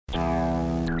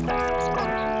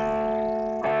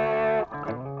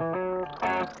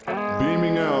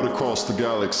across the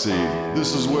galaxy.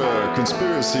 This is where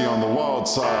conspiracy on the wild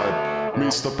side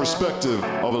meets the perspective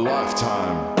of a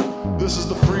lifetime. This is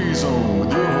the Free Zone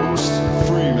with your host,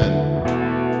 Freeman.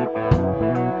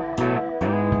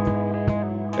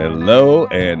 Hello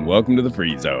and welcome to the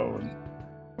Free Zone.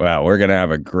 Wow, we're going to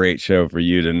have a great show for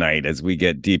you tonight as we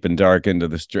get deep and dark into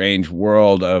the strange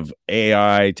world of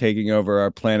AI taking over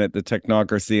our planet, the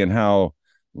technocracy, and how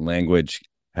language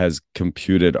has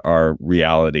computed our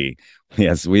reality.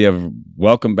 Yes, we have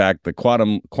welcomed back the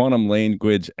quantum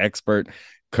language expert,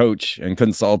 coach, and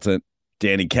consultant,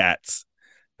 Dani Katz.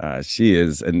 She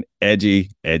is an edgy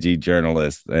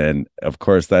journalist. And of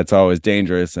course, that's always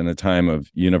dangerous in a time of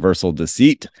universal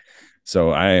deceit.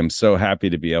 So I am so happy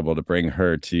to be able to bring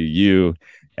her to you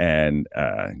and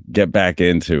get back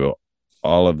into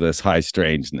all of this high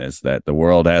strangeness that the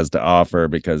world has to offer,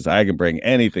 because I can bring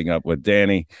anything up with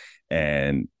Dani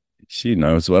and she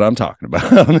knows what I'm talking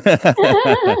about.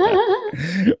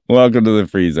 Welcome to the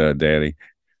Free Zone, Dani.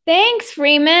 Thanks,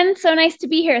 Freeman. So nice to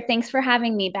be here. Thanks for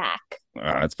having me back.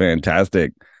 It's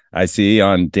fantastic. I see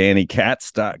on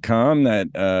DaniKatz.com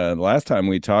that last time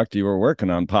we talked, you were working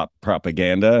on pop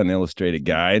propaganda, an illustrated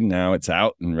guide. Now it's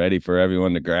out and ready for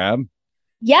everyone to grab.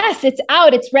 Yes, it's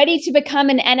out. It's ready to become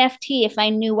an NFT if I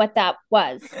knew what that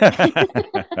was.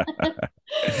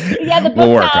 Yeah, the book's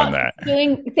we'll work out. on that.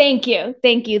 Thank you.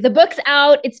 The book's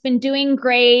out. It's been doing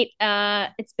great.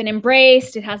 It's been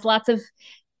embraced. It has lots of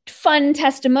fun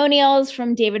testimonials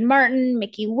from David Martin,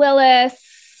 Mickey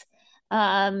Willis,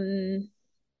 the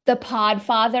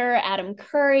Podfather, Adam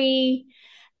Curry.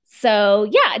 So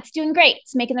yeah, it's doing great.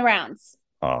 It's making the rounds.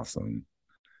 Awesome.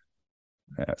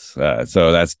 Yes.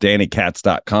 So that's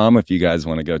DaniKatz.com if you guys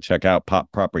want to go check out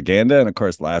Pop Propaganda. And of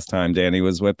course, last time Dani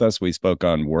was with us, we spoke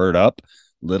on Word Up,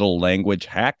 little language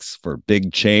hacks for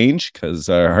big change, because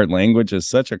our language is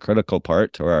such a critical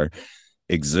part to our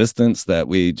existence that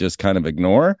we just kind of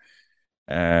ignore.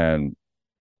 And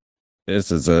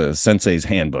this is a sensei's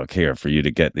handbook here for you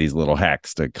to get these little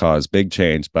hacks to cause big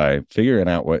change by figuring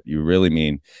out what you really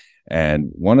mean. And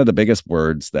one of the biggest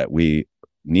words that we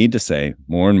need to say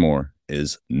more and more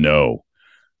is no.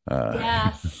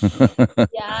 Yes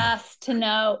to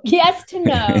know. Yes to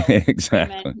know.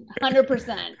 Exactly.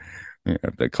 100%. We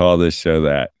have to call this show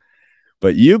that.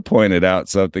 But you pointed out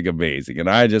something amazing, and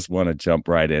I just want to jump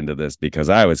right into this because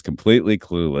I was completely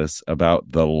clueless about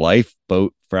the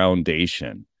Lifeboat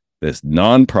Foundation, this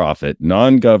nonprofit,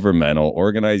 non-governmental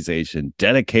organization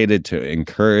dedicated to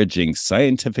encouraging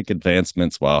scientific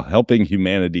advancements while helping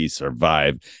humanity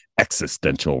survive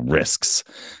existential risks,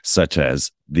 such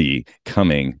as the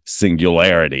coming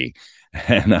singularity.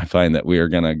 And I find that we are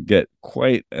going to get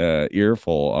quite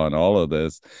earful on all of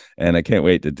this. And I can't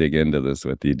wait to dig into this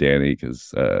with you, Dani,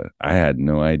 because I had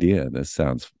no idea. This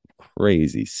sounds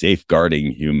crazy.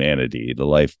 Safeguarding Humanity, the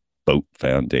Lifeboat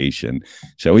Foundation.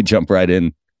 Shall we jump right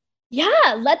in?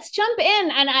 Yeah, let's jump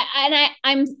in. And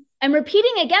I'm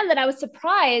repeating again that I was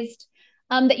surprised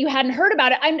that you hadn't heard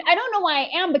about it. I don't know why I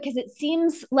am, because it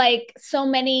seems like so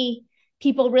many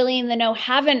people really in the know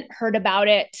haven't heard about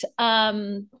it.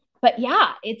 But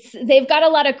yeah, they've got a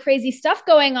lot of crazy stuff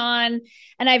going on.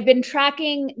 And I've been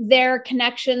tracking their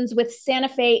connections with Santa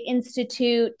Fe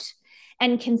Institute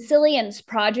and Consilience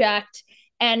Project.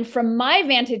 And from my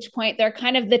vantage point, they're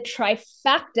kind of the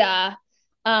trifecta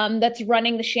that's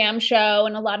running the sham show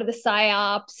and a lot of the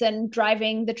psyops and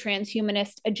driving the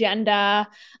transhumanist agenda.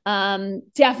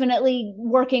 Definitely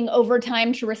working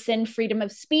overtime to rescind freedom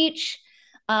of speech.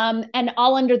 And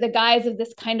all under the guise of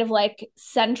this kind of like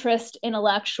centrist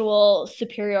intellectual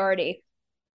superiority.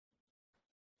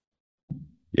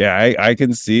 Yeah, I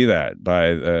can see that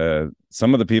by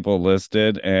some of the people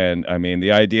listed. And I mean,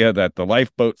 the idea that the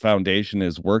Lifeboat Foundation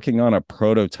is working on a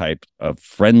prototype of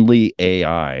friendly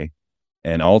AI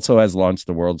and also has launched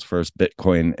the world's first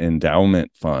Bitcoin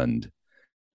endowment fund.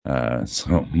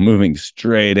 So moving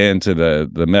straight into the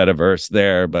metaverse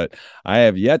there, but I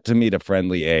have yet to meet a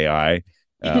friendly AI.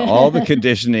 All the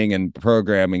conditioning and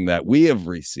programming that we have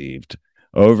received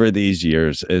over these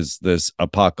years is this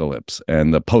apocalypse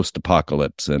and the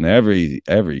post-apocalypse, and every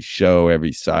show,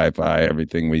 every sci-fi,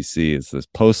 everything we see is this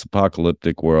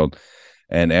post-apocalyptic world.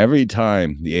 And every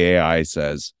time the AI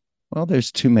says, well,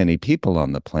 there's too many people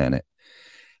on the planet.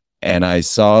 And I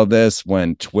saw this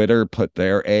when Twitter put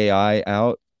their AI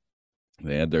out.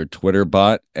 They had their Twitter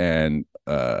bot, and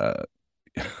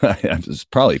it was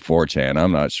probably 4chan,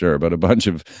 I'm not sure, but a bunch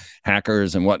of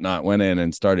hackers and whatnot went in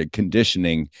and started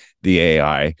conditioning the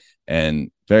AI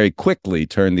and very quickly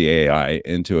turned the AI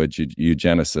into a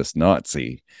eugenicist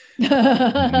Nazi.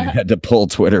 And they had to pull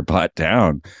Twitter bot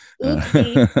down.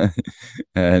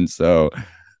 And so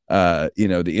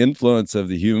the influence of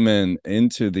the human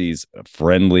into these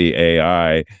friendly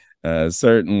AI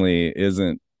certainly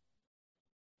isn't,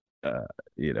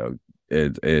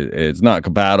 it's not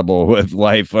compatible with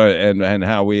life and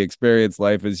how we experience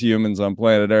life as humans on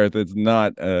planet Earth. It's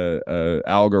not a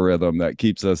algorithm that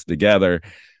keeps us together.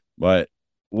 But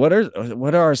what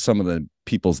are some of the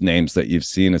people's names that you've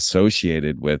seen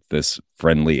associated with this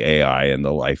friendly AI and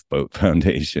the Lifeboat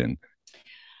Foundation?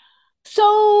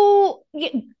 So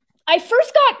I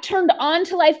first got turned on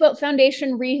to Lifeboat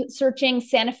Foundation researching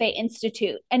Santa Fe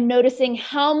Institute and noticing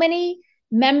how many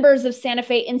members of Santa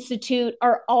Fe Institute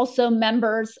are also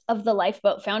members of the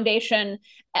Lifeboat Foundation,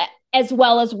 as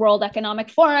well as World Economic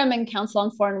Forum and Council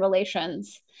on Foreign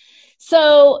Relations.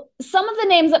 So some of the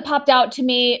names that popped out to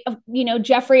me,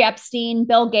 Jeffrey Epstein,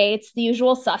 Bill Gates, the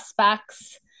usual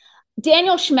suspects.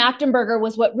 Daniel Schmachtenberger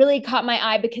was what really caught my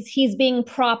eye because he's being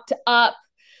propped up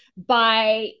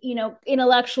by,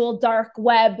 intellectual dark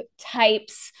web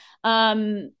types.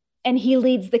 And he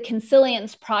leads the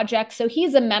Consilience Project. So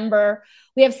he's a member.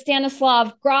 We have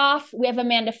Stanislav Grof. We have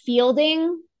Amanda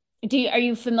Fielding. Are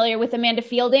you familiar with Amanda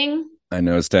Fielding? I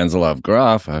know Stanislav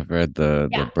Grof. I've read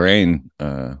the Brain.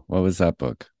 What was that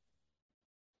book?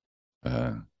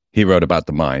 He wrote about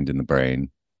the mind and the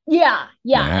brain. Yeah.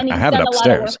 And I have it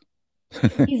upstairs.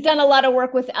 He's done a lot of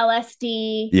work with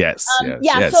LSD. Yes. So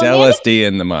LSD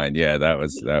in the mind. Yeah, that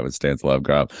was Stanislav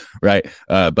Grof. Right.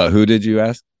 But who did you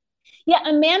ask? Yeah,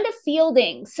 Amanda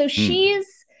Fielding. So she's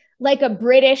like a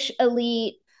British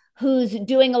elite who's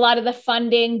doing a lot of the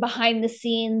funding behind the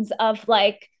scenes of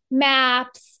like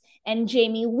MAPS and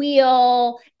Jamie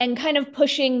Wheel and kind of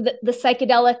pushing the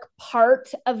psychedelic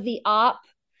part of the op,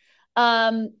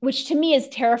 which to me is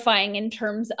terrifying in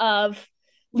terms of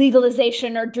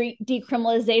legalization or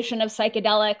decriminalization of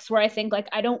psychedelics, where I think like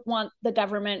I don't want the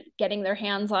government getting their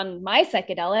hands on my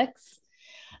psychedelics.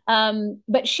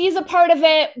 But she's a part of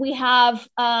it. We have,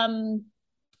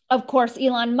 of course,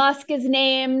 Elon Musk is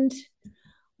named.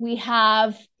 We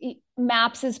have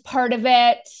MAPS is part of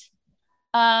it.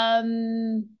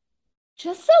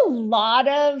 Just a lot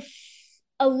of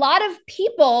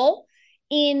people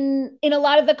in a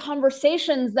lot of the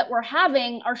conversations that we're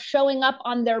having are showing up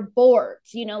on their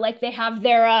boards, like they have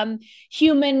their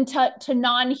human to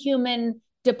non-human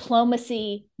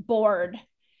diplomacy board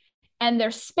and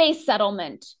their space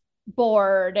settlement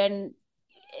board. And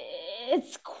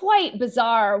it's quite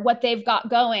bizarre what they've got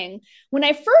going. When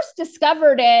I first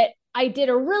discovered it, I did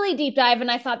a really deep dive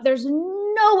and I thought, there's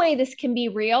no way this can be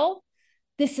real.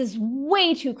 This is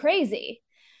way too crazy.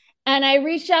 And I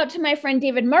reached out to my friend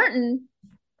David Martin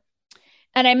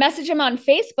and I messaged him on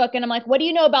Facebook and I'm like, what do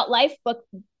you know about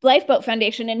Lifeboat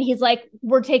Foundation? And he's like,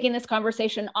 we're taking this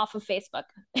conversation off of Facebook.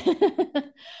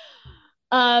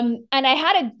 And I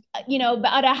had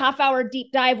about a half-hour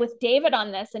deep dive with David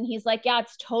on this. And he's like, yeah,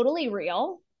 it's totally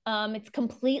real. It's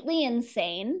completely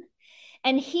insane.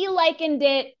 And he likened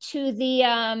it to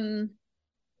the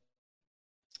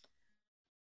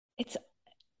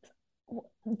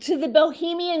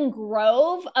Bohemian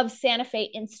Grove of Santa Fe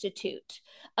Institute.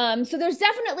 So there's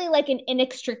definitely like an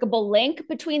inextricable link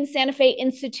between Santa Fe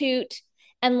Institute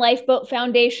and Lifeboat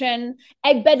Foundation.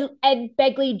 Ed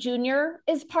Begley Jr.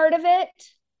 is part of it.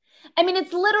 I mean,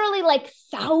 it's literally like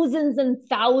thousands and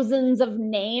thousands of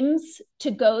names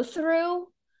to go through.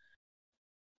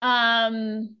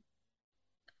 I'll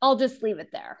just leave it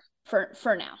there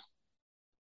for now.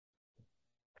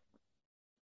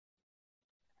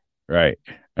 Right.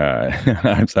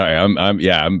 I'm sorry.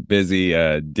 I'm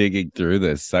busy digging through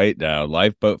this site now.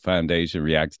 Lifeboat Foundation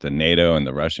reacts to NATO and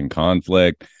the Russian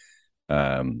conflict.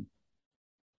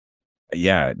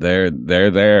 Yeah, they're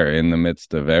there in the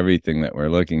midst of everything that we're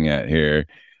looking at here.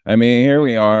 I mean, here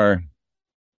we are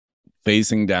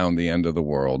facing down the end of the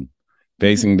world,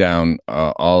 facing down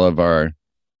all of our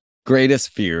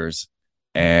greatest fears.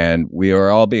 And we are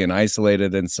all being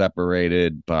isolated and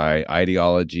separated by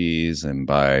ideologies and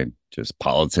by just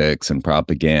politics and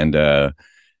propaganda.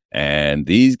 And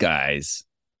these guys,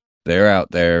 they're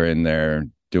out there and they're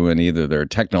doing either their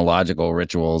technological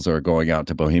rituals or going out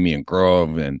to Bohemian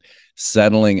Grove and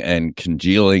settling and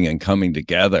congealing and coming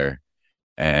together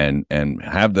and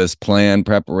have this plan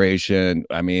preparation.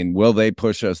 I mean, will they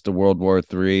push us to World War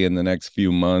III in the next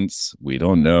few months? We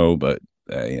don't know, but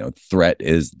threat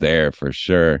is there for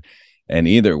sure. And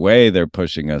either way, they're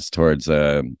pushing us towards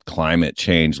a climate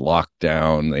change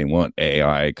lockdown. They want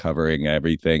AI covering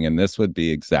everything. And this would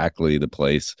be exactly the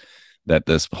place that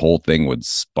this whole thing would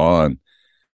spawn.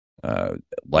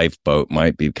 Lifeboat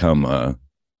might become a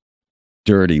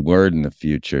dirty word in the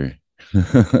future. Yeah,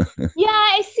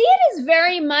 I see it as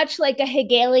very much like a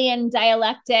Hegelian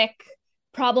dialectic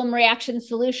problem reaction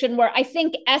solution, where I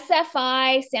think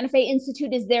SFI, Santa Fe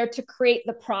Institute, is there to create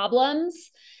the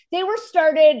problems. They were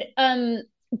started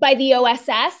by the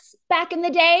OSS back in the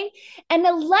day, and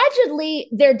allegedly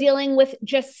they're dealing with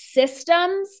just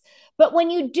systems. But when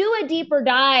you do a deeper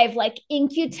dive, like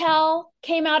InQtel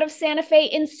came out of Santa Fe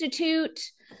Institute,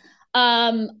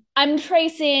 I'm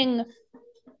tracing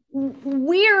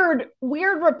weird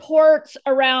reports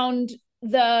around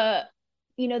the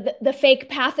fake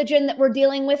pathogen that we're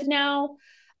dealing with now,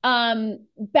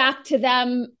 back to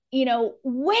them,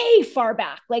 way far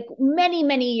back, like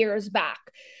many years back.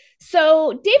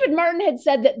 So David Martin had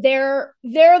said that their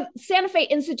Santa Fe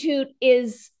Institute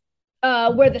is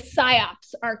where the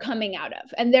psyops are coming out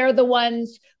of, and they're the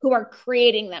ones who are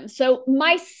creating them. So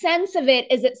my sense of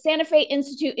it is that Santa Fe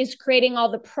Institute is creating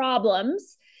all the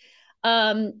problems,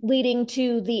 leading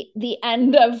to the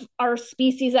end of our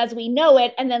species as we know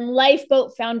it. And then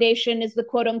Lifeboat Foundation is the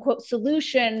quote unquote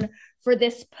solution for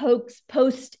this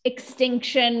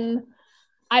post-extinction,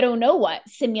 I don't know what,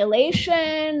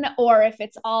 simulation, or if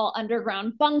it's all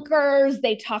underground bunkers.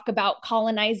 They talk about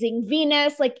colonizing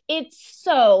Venus. Like, it's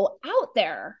so out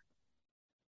there.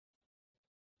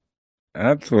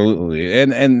 Absolutely.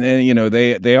 And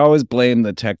they always blame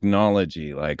the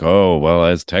technology, like, oh, well,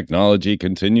 as technology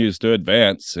continues to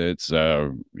advance, it's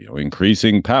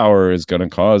increasing power is going to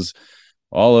cause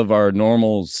all of our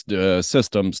normal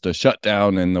systems to shut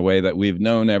down in the way that we've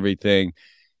known everything.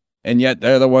 And yet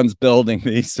they're the ones building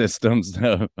these systems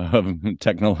of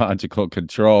technological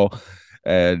control,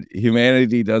 and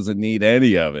humanity doesn't need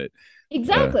any of it.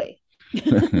 Exactly.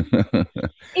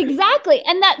 Exactly.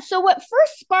 And so what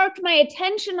first sparked my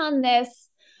attention on this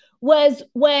was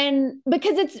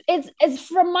because it's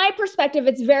from my perspective,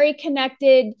 it's very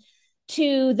connected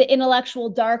to the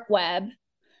intellectual dark web,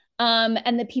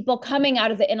 and the people coming out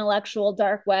of the intellectual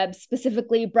dark web,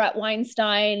 specifically Brett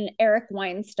Weinstein, Eric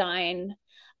Weinstein.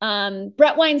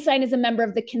 Brett Weinstein is a member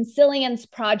of the Consilience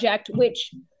Project,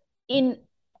 which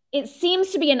it seems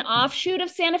to be an offshoot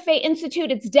of Santa Fe Institute.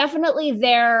 It's definitely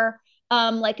their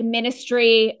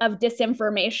Ministry of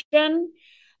Disinformation,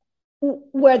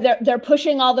 where they're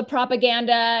pushing all the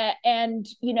propaganda and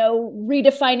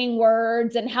redefining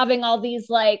words and having all these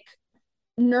like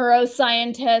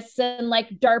neuroscientists and like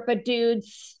DARPA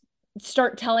dudes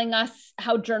start telling us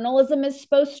how journalism is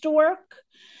supposed to work.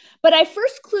 But I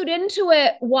first clued into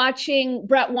it watching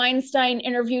Brett Weinstein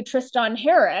interview Tristan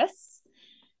Harris.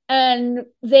 And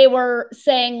they were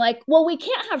saying like, well, we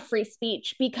can't have free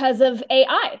speech because of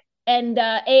AI. And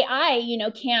AI,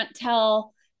 can't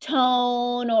tell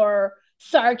tone or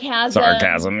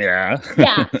sarcasm. Yeah.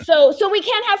 Yeah. So we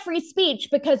can't have free speech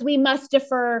because we must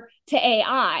defer to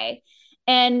AI.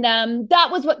 And that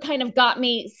was what kind of got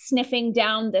me sniffing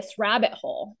down this rabbit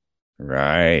hole.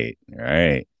 Right.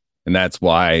 And that's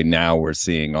why now we're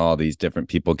seeing all these different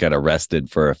people get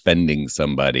arrested for offending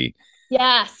somebody.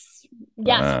 Yes.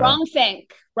 Wrong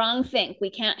think. We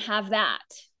can't have that.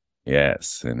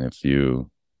 Yes. And if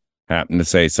you happen to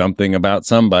say something about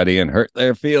somebody and hurt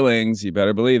their feelings, you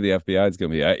better believe the FBI is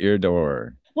going to be at your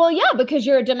door. Well, yeah, because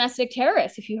you're a domestic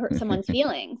terrorist if you hurt someone's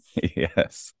feelings.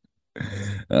 Yes.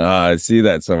 I see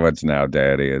that so much now,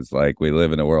 Daddy. It's like we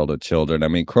live in a world of children. I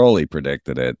mean, Crowley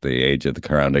predicted it, the age of the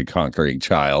crowned and conquering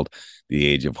child, the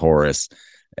age of Horus,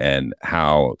 and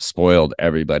how spoiled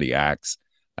everybody acts.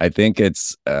 I think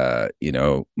it's, my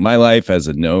life as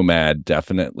a nomad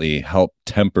definitely helped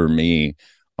temper me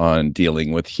on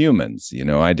dealing with humans.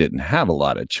 I didn't have a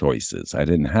lot of choices. I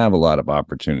didn't have a lot of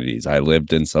opportunities. I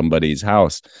lived in somebody's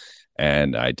house.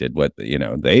 And I did what,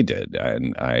 they did.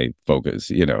 And I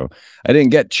focused, I didn't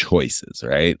get choices,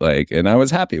 right? And I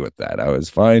was happy with that. I was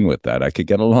fine with that. I could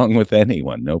get along with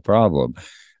anyone, no problem.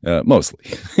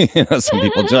 Mostly, some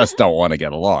people just don't want to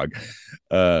get along.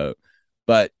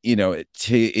 But,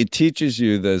 it teaches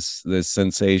you this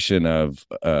sensation of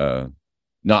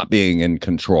not being in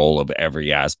control of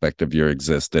every aspect of your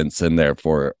existence, and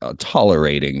therefore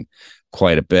tolerating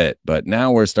quite a bit. But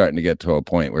now we're starting to get to a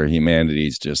point where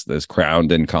humanity's just this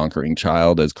crowned and conquering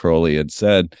child, as Crowley had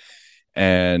said,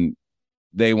 and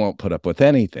they won't put up with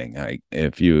anything.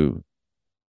 If you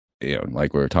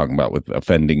like we were talking about with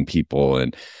offending people,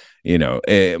 and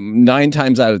 9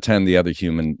 times out of 10 the other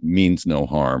human means no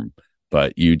harm,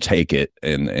 but you take it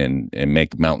and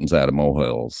make mountains out of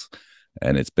molehills.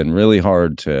 And it's been really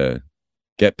hard to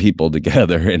get people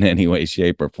together in any way,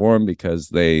 shape, or form, because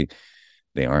they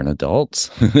aren't adults.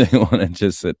 They want to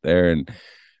just sit there and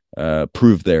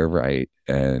prove they're right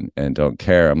and don't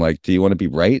care. I'm like, do you want to be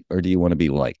right or do you want to be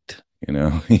liked? You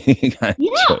know, you got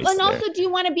Yeah. choice And there. also, do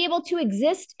you want to be able to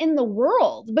exist in the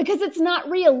world? Because it's not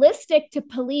realistic to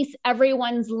police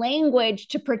everyone's language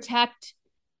to protect,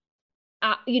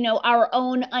 our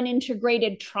own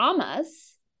unintegrated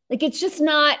traumas. Like, it's just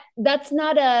not, that's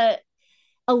not a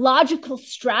logical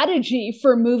strategy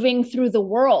for moving through the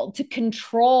world to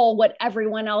control what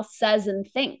everyone else says and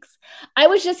thinks. I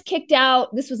was just kicked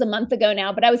out. This was a month ago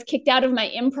now, but I was kicked out of my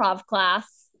improv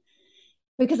class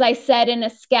because I said in a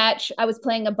sketch, I was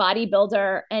playing a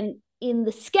bodybuilder, and in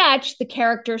the sketch, the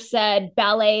character said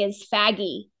ballet is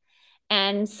faggy.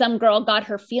 And some girl got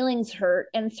her feelings hurt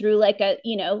and threw like a,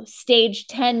 stage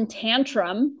 10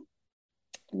 tantrum.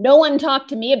 No one talked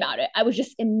to me about it. I was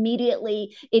just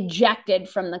immediately ejected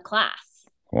from the class.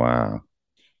 Wow.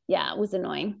 Yeah, it was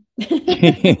annoying.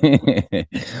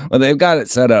 Well, they've got it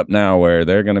set up now where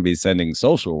they're going to be sending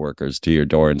social workers to your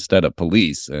door instead of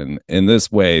police. And in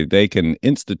this way, they can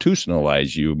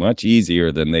institutionalize you much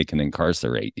easier than they can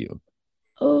incarcerate you.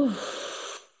 Oh,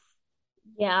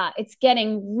 yeah, it's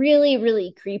getting really,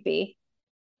 really creepy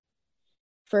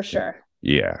for sure.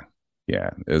 Yeah.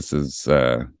 Yeah. This is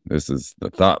the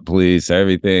thought police,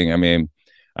 everything. I mean,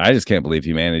 I just can't believe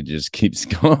humanity just keeps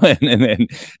going. And then,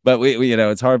 but we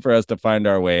it's hard for us to find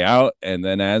our way out. And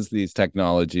then as these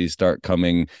technologies start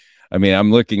coming, I mean,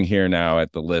 I'm looking here now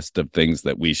at the list of things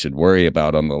that we should worry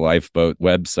about on the Lifeboat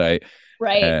website.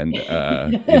 Right. And,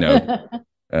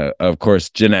 of course,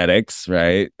 genetics,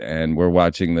 right? And we're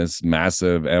watching this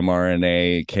massive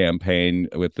mRNA campaign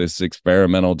with this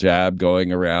experimental jab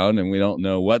going around, and we don't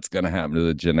know what's going to happen to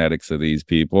the genetics of these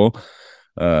people.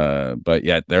 But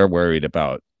yet they're worried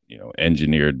about,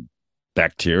 engineered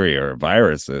bacteria or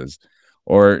viruses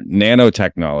or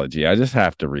nanotechnology. I just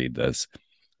have to read this.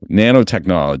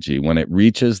 Nanotechnology, when it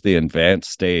reaches the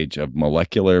advanced stage of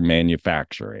molecular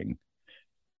manufacturing.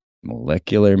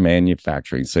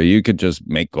 So you could just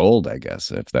make gold, I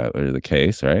guess, if that were the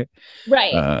case, right?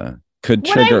 Right. Could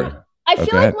trigger. I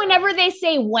feel like whenever they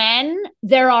say when,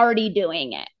 they're already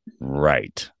doing it.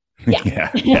 Right. Yeah.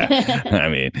 Yeah. I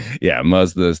mean, yeah,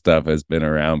 most of this stuff has been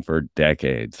around for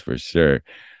decades for sure.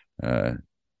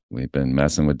 We've been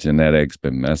messing with genetics,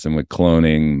 been messing with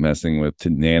cloning, messing with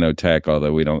nanotech,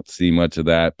 although we don't see much of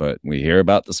that, but we hear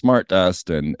about the smart dust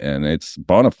and it's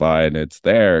bona fide. It's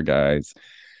there, guys.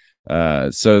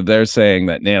 So they're saying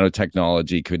that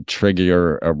nanotechnology could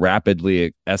trigger a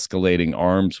rapidly escalating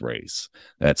arms race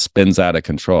that spins out of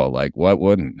control. Like, what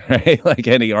wouldn't, right? Like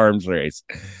any arms race.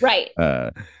 Right.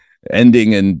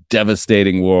 Ending in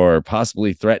devastating war,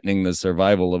 possibly threatening the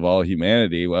survival of all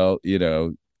humanity. Well,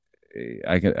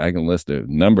 I can list a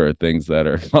number of things that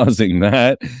are causing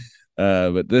that.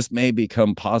 But this may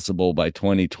become possible by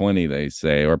 2020, they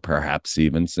say, or perhaps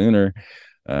even sooner.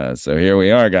 So here we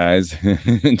are, guys,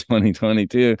 in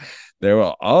 2022. There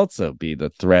will also be the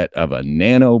threat of a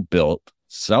nano-built,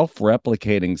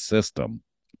 self-replicating system,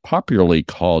 popularly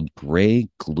called gray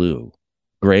goo.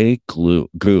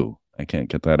 I can't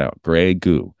get that out. Gray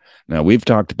goo. Now, we've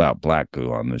talked about black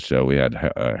goo on the show. We had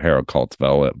Harold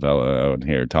Kaltzvella on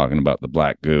here talking about the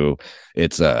black goo.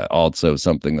 It's also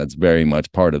something that's very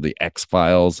much part of the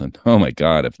X-Files. And oh my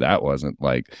God, if that wasn't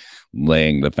like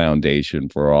laying the foundation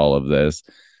for all of this.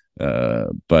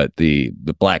 But the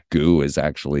black goo is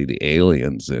actually the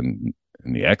aliens in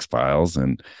the X-Files.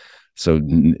 And so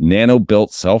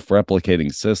nano-built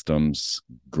self-replicating systems,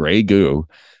 gray goo,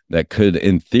 that could,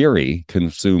 in theory,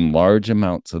 consume large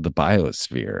amounts of the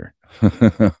biosphere.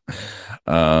 Let's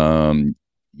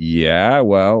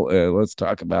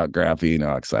talk about graphene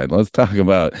oxide. Let's talk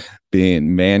about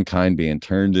mankind being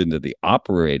turned into the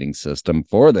operating system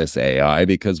for this AI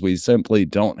because we simply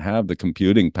don't have the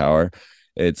computing power.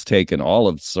 It's taken all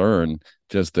of CERN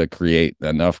just to create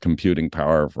enough computing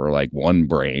power for like one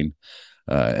brain.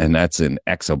 And that's in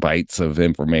exabytes of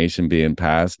information being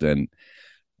passed. And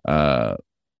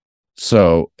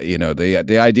so,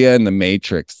 the idea in the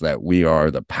Matrix that we are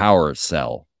the power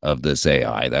cell of this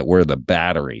AI, that we're the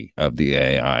battery of the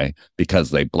AI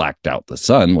because they blacked out the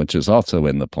sun, which is also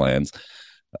in the plans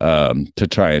to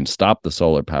try and stop the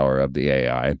solar power of the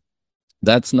AI.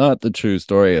 That's not the true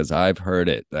story as I've heard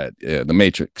it, that the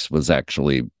Matrix was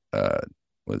actually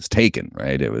was taken,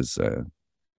 right? It was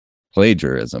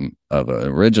plagiarism of an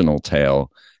original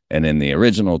tale. And in the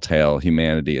original tale,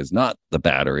 humanity is not the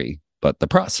battery, but the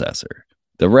processor,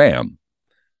 the RAM.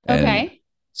 Okay. And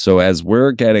so as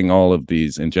we're getting all of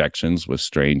these injections with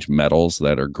strange metals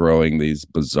that are growing these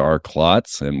bizarre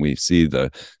clots, and we see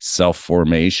the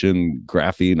self-formation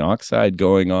graphene oxide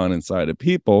going on inside of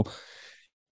people,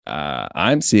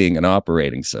 I'm seeing an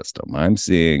operating system. I'm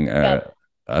seeing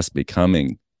us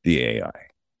becoming the AI.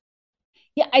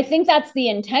 Yeah, I think that's the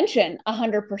intention,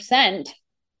 100%.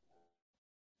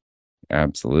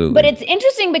 Absolutely. But it's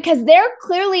interesting because they're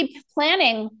clearly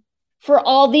planning for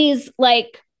all these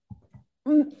like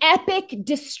epic,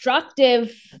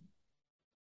 destructive,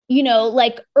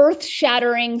 like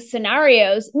earth-shattering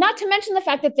scenarios, not to mention the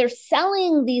fact that they're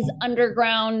selling these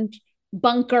underground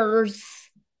bunkers,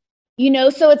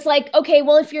 so it's like, okay,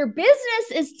 well, if your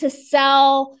business is to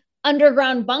sell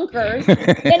underground bunkers,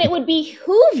 then it would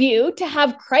behoove you to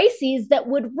have crises that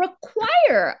would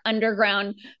require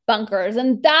underground bunkers.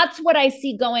 And that's what I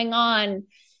see going on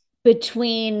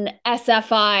between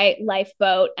SFI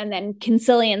Lifeboat and then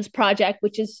Consilience Project,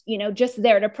 which is, just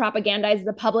there to propagandize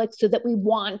the public so that we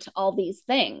want all these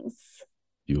things.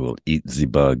 You will eat the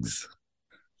bugs.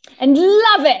 And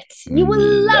love it. You will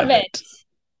love it.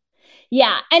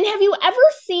 Yeah. And have you ever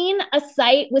seen a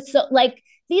site with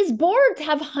these boards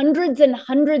have hundreds and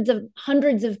hundreds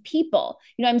of people?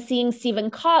 I'm seeing Stephen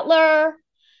Kotler.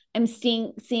 I'm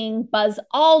seeing Buzz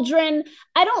Aldrin.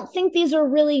 I don't think these are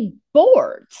really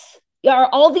boards. Are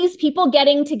all these people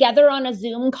getting together on a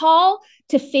Zoom call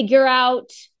to figure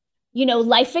out,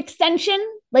 life extension,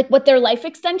 like what their life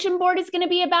extension board is going to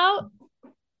be about?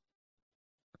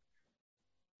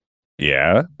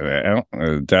 Yeah,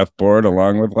 a death board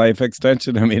along with life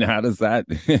extension. I mean, how does that?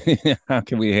 How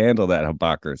can we handle that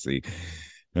hypocrisy?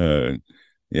 Yeah,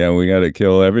 we got to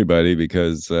kill everybody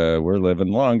because we're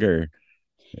living longer.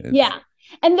 Yeah.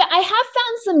 And I have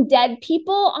found some dead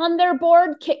people on their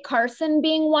board, Kit Carson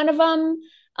being one of them.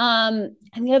 And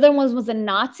the other one was a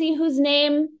Nazi whose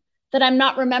name that I'm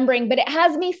not remembering, but it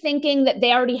has me thinking that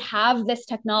they already have this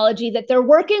technology, that they're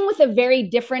working with a very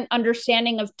different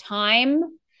understanding of time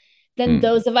than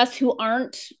those of us who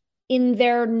aren't in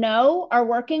their know are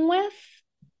working with.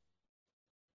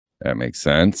 That makes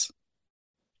sense.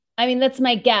 I mean, that's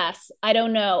my guess. I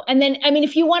don't know. And then, I mean,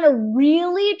 if you want to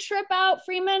really trip out,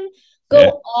 Freeman,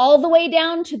 go all the way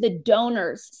down to the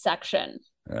donors section.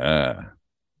 Okay.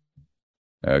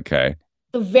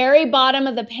 The very bottom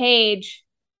of the page,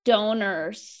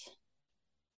 donors,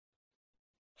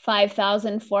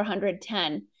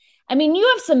 5,410. I mean, you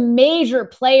have some major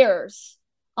players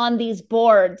on these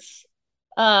boards,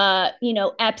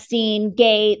 Epstein,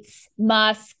 Gates,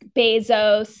 Musk,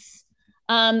 Bezos.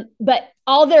 But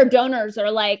all their donors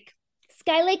are like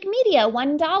Skylake Media,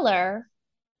 $1.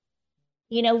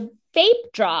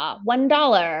 Vape Draw,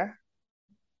 $1.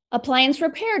 Appliance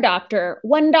Repair Doctor,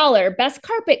 $1. Best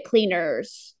Carpet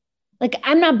Cleaners. Like,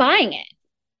 I'm not buying it.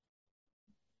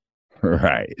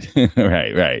 Right.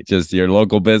 Right. Just your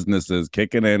local businesses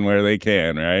kicking in where they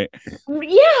can, right?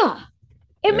 Yeah.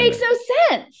 It makes no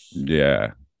sense.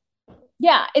 Yeah.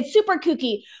 Yeah, it's super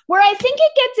kooky. Where I think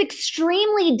it gets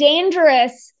extremely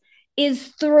dangerous is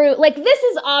through, like, this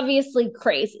is obviously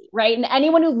crazy, right? And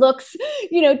anyone who looks,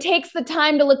 takes the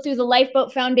time to look through the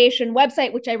Lifeboat Foundation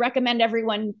website, which I recommend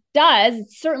everyone does,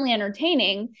 it's certainly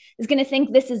entertaining, is going to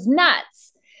think this is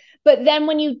nuts. But then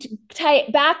when you tie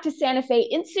it back to Santa Fe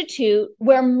Institute,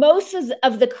 where most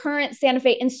of the current Santa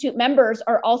Fe Institute members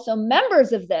are also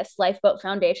members of this Lifeboat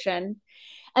Foundation,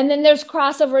 and then there's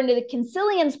crossover into the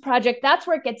Consilience Project, that's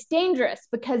where it gets dangerous,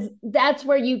 because that's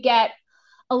where you get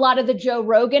a lot of the Joe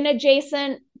Rogan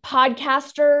adjacent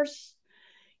podcasters,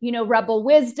 Rebel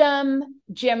Wisdom,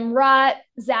 Jim Rutt,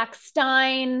 Zach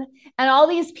Stein, and all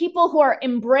these people who are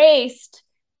embraced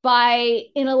by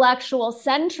intellectual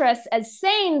centrists as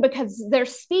sane because they're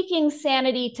speaking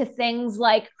sanity to things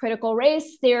like critical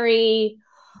race theory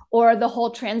or the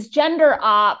whole transgender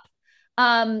op.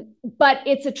 But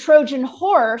it's a Trojan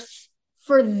horse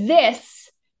for this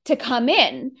to come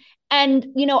in. And,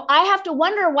 I have to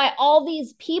wonder why all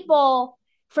these people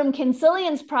from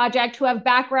Consilience Project who have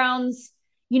backgrounds,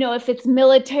 if it's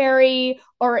military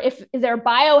or if they're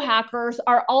biohackers,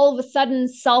 are all of a sudden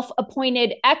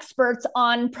self-appointed experts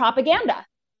on propaganda.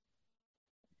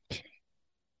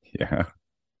 Yeah.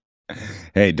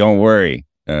 Hey, don't worry.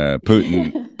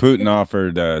 Putin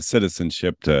offered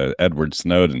citizenship to Edward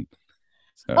Snowden.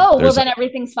 So well, then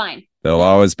everything's fine. There'll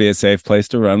always be a safe place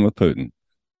to run with Putin.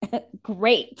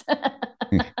 Great. I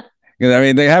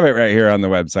mean, they have it right here on the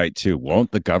website too.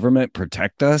 Won't the government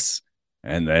protect us?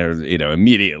 And there's,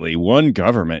 immediately one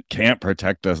government can't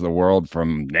protect us, the world,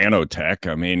 from nanotech.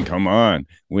 I mean, come on.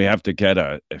 We have to get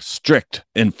a strict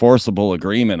enforceable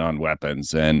agreement on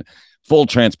weapons and full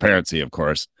transparency, of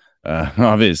course.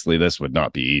 Obviously, this would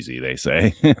not be easy, they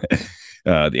say.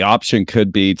 The option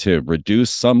could be to reduce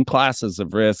some classes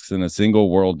of risks in a single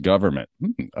world government.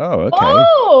 Oh, okay.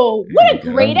 Oh, what a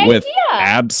great idea. With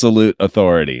absolute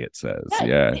authority, it says.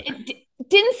 Yeah.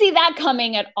 Didn't see that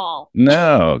coming at all.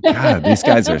 No, God, these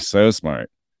guys are so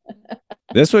smart.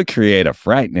 This would create a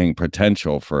frightening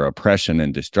potential for oppression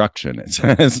and destruction, it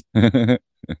says.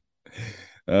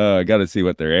 I got to see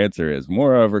what their answer is.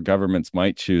 Moreover, governments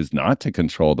might choose not to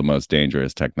control the most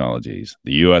dangerous technologies.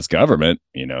 The U.S. government,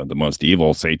 the most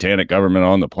evil, satanic government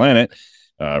on the planet,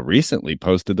 recently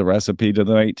posted the recipe to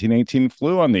the 1918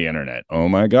 flu on the internet. Oh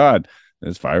my God,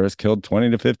 this virus killed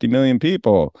 20 to 50 million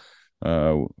people.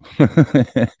 So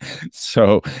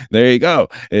there you go.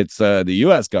 It's the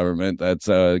U.S. government that's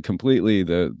completely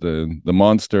the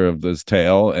monster of this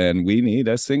tale, and we need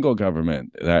a single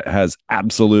government that has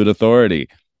absolute authority.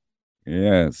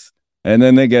 Yes. And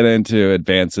then they get into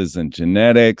advances in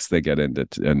genetics. They get into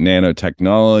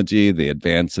nanotechnology, the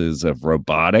advances of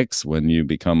robotics when you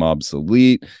become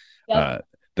obsolete. Yep.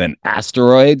 Then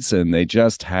asteroids, and they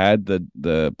just had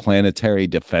the planetary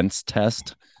defense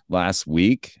test last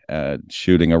week,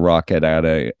 shooting a rocket at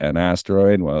an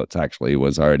asteroid. Well, it actually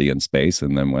was already in space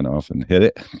and then went off and hit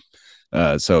it.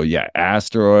 So yeah,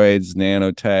 asteroids,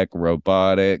 nanotech,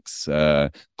 robotics,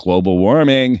 global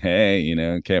warming.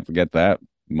 Hey, can't forget that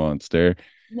monster.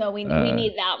 No, we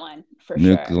need that one for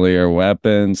nuclear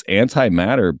weapons,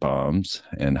 antimatter bombs,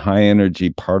 and high energy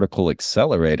particle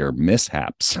accelerator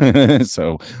mishaps.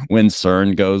 So when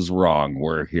CERN goes wrong,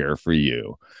 we're here for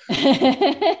you.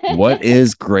 What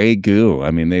is gray goo?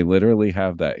 I mean, they literally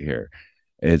have that here.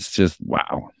 It's just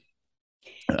wow.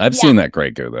 I've seen that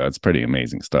gray goo though. It's pretty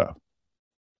amazing stuff.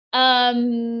 I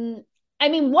mean,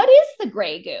 what is the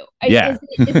gray goo? Yeah.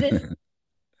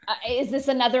 Is this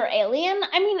another alien?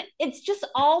 I mean, it's just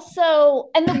also,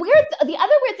 and the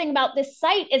other weird thing about this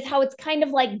site is how it's kind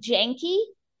of like janky,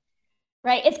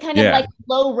 right? It's kind of like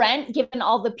low rent given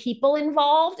all the people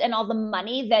involved and all the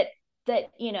money that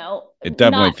it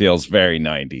definitely feels very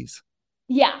 90s.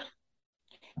 Yeah.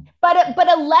 But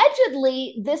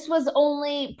allegedly this was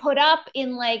only put up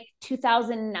in like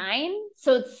 2009,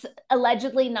 so it's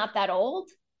allegedly not that old.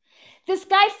 This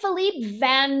guy Philippe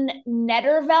van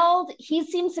Nederveld,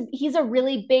 he's a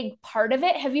really big part of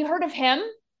it. Have you heard of him?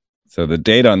 So the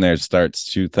date on there starts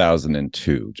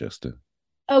 2002, just to...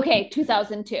 Okay,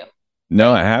 2002.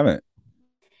 No, I haven't.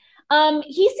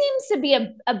 He seems to be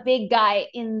a big guy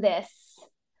in this.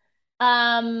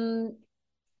 But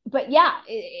yeah,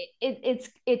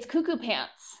 it's cuckoo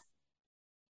pants.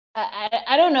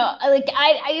 I don't know. Like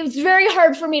it's very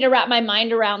hard for me to wrap my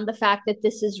mind around the fact that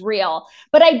this is real.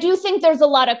 But I do think there's a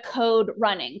lot of code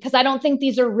running, because I don't think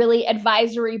these are really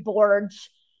advisory boards,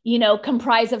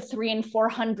 comprised of 300 and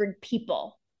 400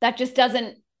 people. That just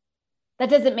doesn't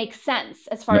make sense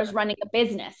as far as running a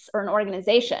business or an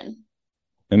organization.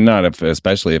 And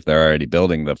especially if they're already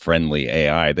building the friendly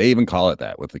AI. They even call it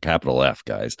that with the capital F,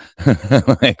 guys.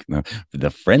 Like the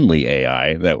friendly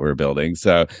AI that we're building.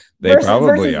 So they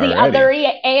probably versus the other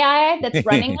AI that's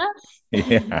running us.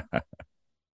 Yeah.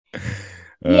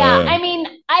 Yeah. I mean,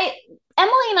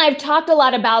 Emily and I have talked a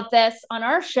lot about this on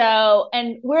our show,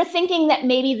 and we're thinking that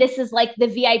maybe this is like the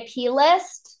VIP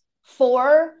list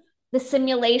for the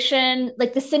simulation,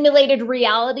 like the simulated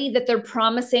reality that they're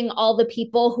promising all the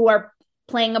people who are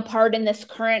playing a part in this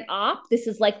current op. This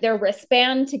is like their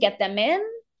wristband to get them in.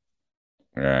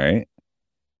 Right.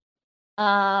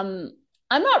 I'm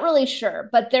not really sure,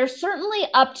 but they're certainly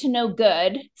up to no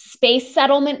good. Space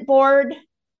Settlement Board.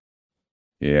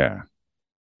 Yeah.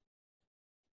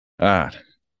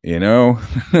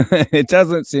 It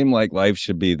doesn't seem like life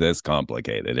should be this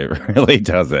complicated. It really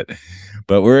doesn't.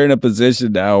 But we're in a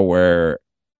position now where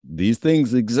these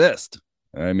things exist.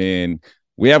 I mean,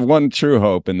 we have one true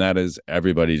hope, and that is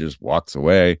everybody just walks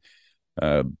away.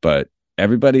 But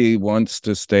everybody wants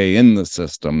to stay in the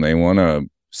system. They want to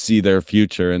see their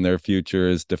future, and their future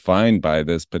is defined by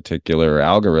this particular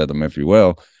algorithm, if you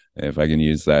will, if I can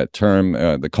use that term,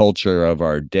 the culture of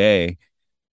our day.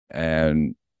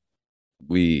 And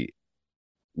we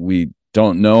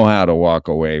don't know how to walk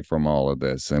away from all of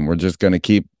this. And we're just going to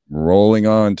keep rolling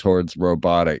on towards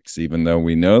robotics, even though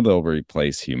we know they'll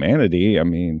replace humanity. I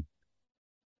mean,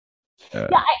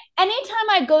 anytime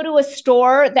I go to a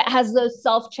store that has those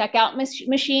self-checkout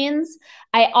machines,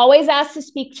 I always ask to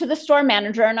speak to the store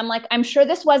manager. And I'm like, I'm sure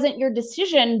this wasn't your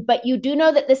decision, but you do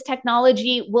know that this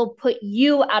technology will put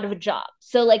you out of a job.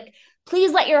 So like,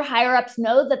 please let your higher ups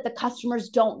know that the customers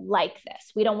don't like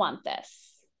this. We don't want this.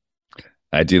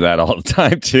 I do that all the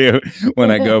time too.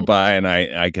 When I go by and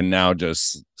I can now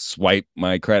just swipe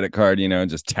my credit card,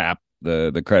 just tap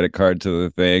the credit card to the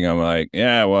thing. I'm like,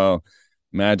 yeah, well,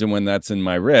 imagine when that's in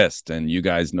my wrist and you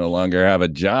guys no longer have a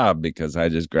job because I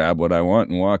just grab what I want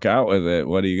and walk out with it.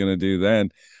 What are you going to do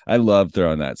then? I love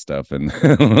throwing that stuff in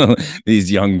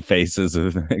these young faces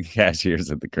of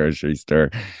cashiers at the grocery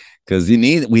store. because we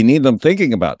need them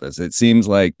thinking about this. It seems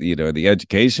like, you know, the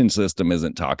education system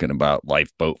isn't talking about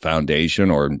Lifeboat Foundation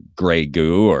or gray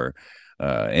goo or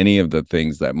any of the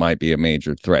things that might be a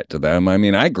major threat to them. I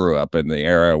mean, I grew up in the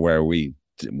era where we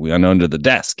went under the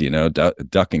desk, you know,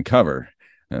 duck and cover.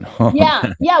 And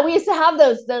yeah, we used to have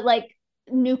those, the like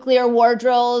nuclear war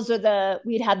drills, or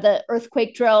we'd had the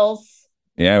earthquake drills.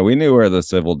 Yeah, we knew where the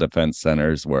civil defense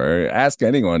centers were. Ask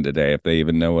anyone today if they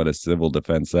even know what a civil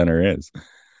defense center is.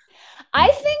 I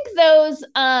think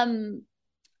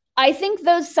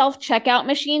those self-checkout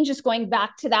machines, just going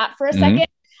back to that for a second,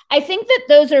 I think that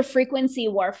those are frequency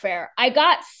warfare. I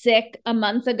got sick a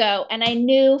month ago and I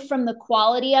knew from the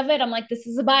quality of it, I'm like, this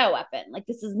is a bioweapon. Like,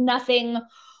 this is nothing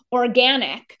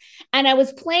organic. And I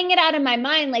was playing it out in my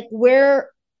mind, like, where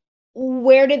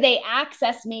did they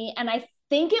access me? And I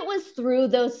think it was through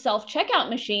those self-checkout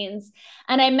machines.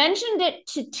 And I mentioned it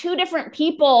to 2 different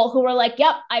people who were like,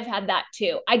 yep, I've had that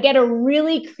too. I get a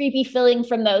really creepy feeling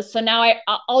from those. So now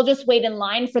I'll just wait in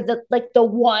line for the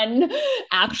one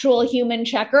actual human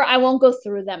checker. I won't go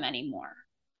through them anymore.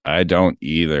 I don't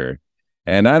either.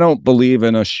 And I don't believe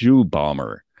in a shoe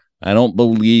bomber. I don't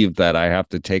believe that I have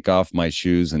to take off my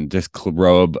shoes and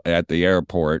disrobe at the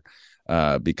airport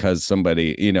because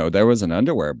somebody, you know, there was an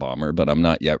underwear bomber, but I'm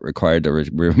not yet required to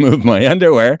remove my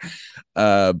underwear.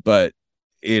 But,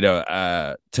 you know,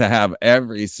 to have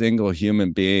every single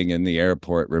human being in the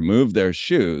airport remove their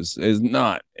shoes is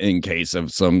not in case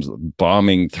of some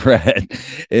bombing threat.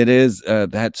 It is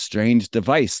that strange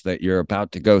device that you're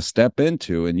about to go step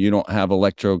into, and you don't have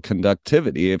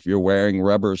electroconductivity if you're wearing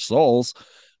rubber soles.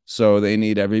 So they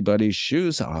need everybody's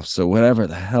shoes off. So whatever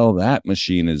the hell that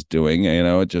machine is doing, you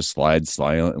know, it just slides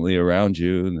silently around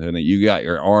you. And then you got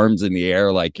your arms in the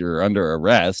air like you're under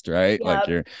arrest, right? Yep. Like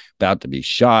you're about to be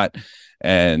shot.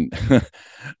 And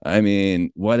I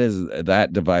mean, what is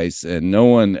that device? And no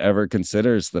one ever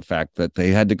considers the fact that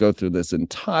they had to go through this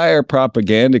entire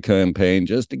propaganda campaign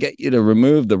just to get you to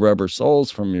remove the rubber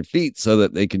soles from your feet so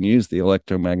that they can use the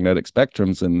electromagnetic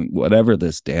spectrums in whatever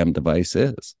this damn device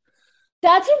is.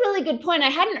 That's a really good point. I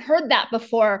hadn't heard that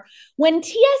before. When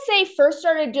TSA first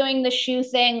started doing the shoe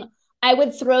thing, I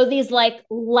would throw these like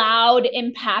loud,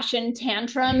 impassioned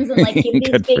tantrums and like give these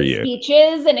big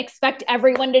speeches and expect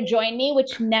everyone to join me,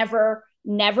 which never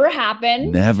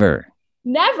happened. Never.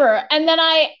 And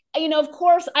then of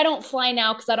course I don't fly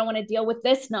now because I don't want to deal with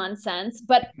this nonsense.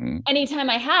 But anytime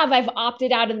I've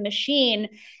opted out of the machine.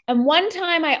 And one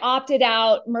time I opted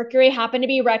out, Mercury happened to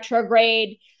be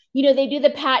retrograde. You know, they do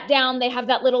the pat down, they have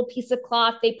that little piece of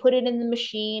cloth, they put it in the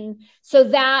machine. So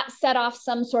that set off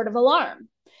some sort of alarm.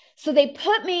 So they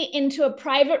put me into a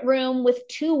private room with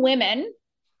 2 women,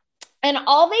 and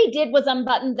all they did was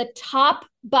unbutton the top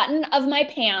button of my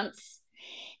pants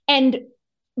and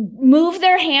move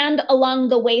their hand along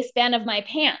the waistband of my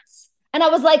pants. And I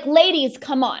was like, ladies,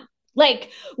 come on. Like,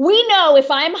 we know if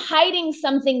I'm hiding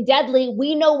something deadly,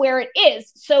 we know where it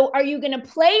is. So are you going to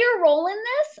play your role in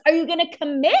this? Are you going to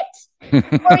commit?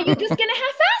 Or are you just going to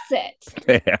half-ass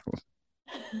it?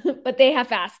 Damn. But they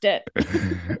half-assed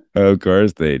it. Of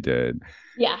course they did.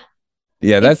 Yeah.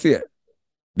 Yeah, that's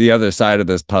the other side of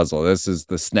this puzzle. This is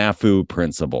the snafu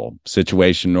principle.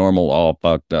 Situation normal, all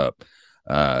fucked up.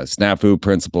 Snafu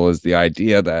principle is the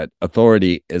idea that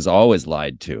authority is always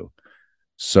lied to.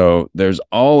 So there's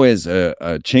always a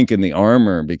chink in the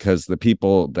armor because the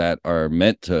people that are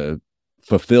meant to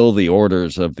fulfill the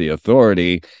orders of the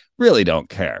authority really don't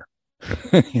care.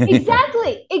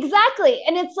 Exactly.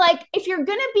 And it's like, if you're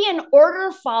going to be an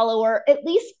order follower, at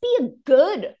least be a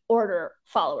good order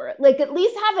follower. Like, at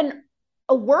least have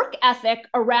a work ethic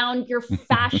around your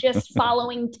fascist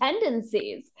following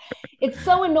tendencies. It's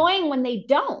so annoying when they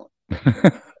don't.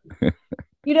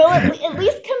 You know, at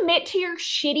least commit to your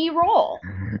shitty role.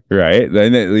 Right.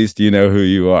 Then at least you know who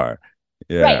you are.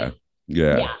 Yeah. Right.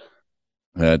 Yeah.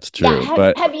 That's true.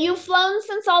 Yeah. Have you flown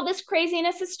since all this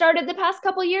craziness has started the past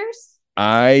couple of years?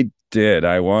 I did.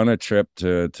 I won a trip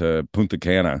to Punta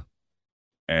Cana.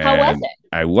 And how was it?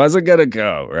 I wasn't going to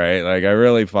go, right? Like, I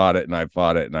really fought it and I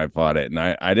fought it and I fought it. And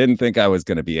I didn't think I was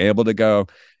going to be able to go.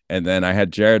 And then I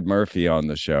had Jared Murphy on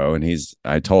the show, and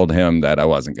I told him that I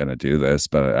wasn't going to do this,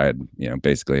 but I had,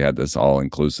 basically had this all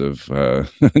inclusive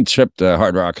trip to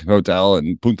Hard Rock Hotel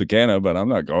in Punta Cana, but I'm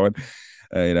not going.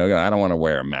 I don't want to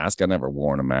wear a mask. I never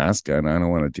worn a mask, and I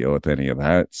don't want to deal with any of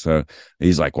that. So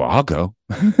he's like, well, I'll go.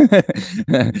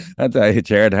 That's how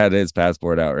Jared had his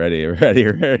passport out ready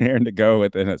to go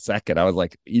within a second. I was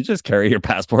like, you just carry your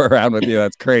passport around with you?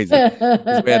 That's crazy.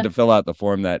 We had to fill out the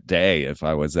form that day if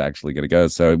I was actually going to go.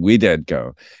 So we did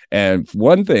go. And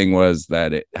one thing was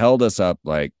that it held us up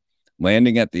like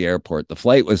landing at the airport. The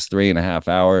flight was 3.5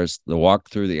 hours. The walk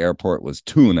through the airport was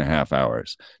 2.5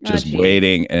 hours, just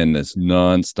waiting in this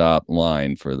nonstop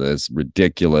line for this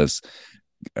ridiculous.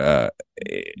 I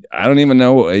don't even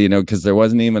know, because there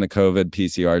wasn't even a COVID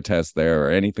PCR test there or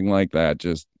anything like that.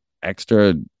 Just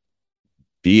extra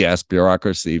BS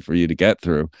bureaucracy for you to get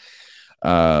through.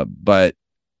 But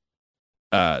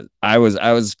I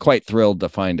was quite thrilled to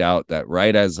find out that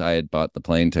right as I had bought the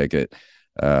plane ticket,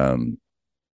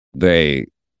 they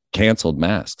canceled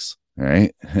masks,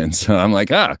 right? And so I'm like,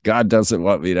 God doesn't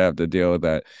want me to have to deal with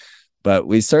that. But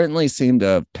we certainly seem to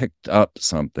have picked up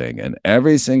something. And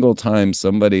every single time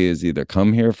somebody has either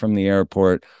come here from the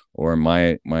airport or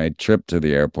my trip to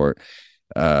the airport,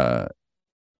 the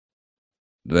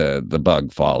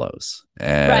bug follows.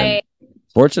 And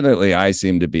fortunately, I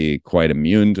seem to be quite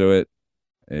immune to it.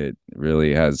 It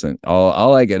really hasn't.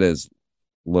 All I get is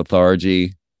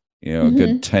lethargy, a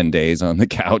good 10 days on the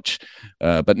couch,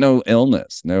 but no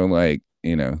illness, no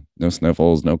no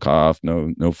sniffles, no cough,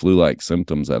 no flu-like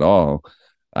symptoms at all.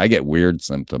 I get weird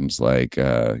symptoms like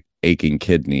aching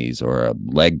kidneys or a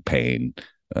leg pain.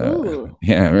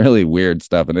 Really weird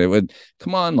stuff. And it would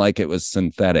come on like it was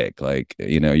synthetic. Like,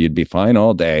 you'd be fine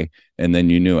all day, and then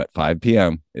you knew at 5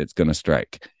 p.m. it's going to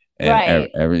strike. And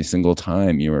every single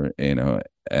time you were,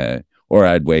 or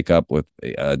I'd wake up with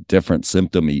a different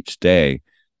symptom each day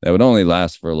that would only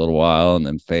last for a little while and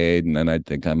then fade. And then I'd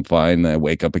think I'm fine. Then I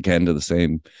wake up again to the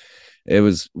same. It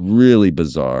was really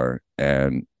bizarre.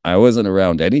 And I wasn't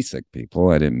around any sick people.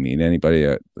 I didn't meet anybody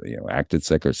that, acted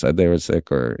sick or said they were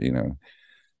sick or,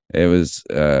 it was,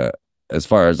 as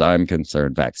far as I'm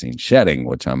concerned, vaccine shedding,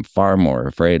 which I'm far more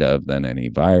afraid of than any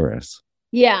virus.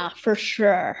 Yeah, for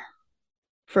sure.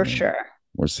 For sure.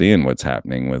 We're seeing what's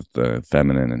happening with the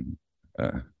feminine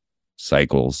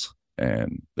cycles.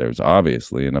 And there's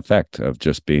obviously an effect of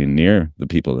just being near the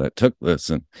people that took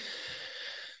this. And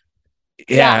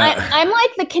I'm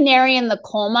like the canary in the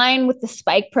coal mine with the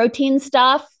spike protein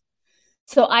stuff.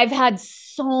 So I've had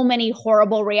so many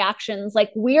horrible reactions,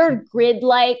 like weird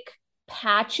grid-like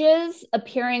patches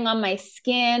appearing on my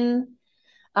skin,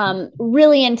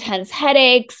 really intense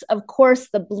headaches, of course,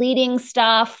 the bleeding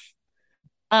stuff.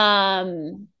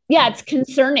 It's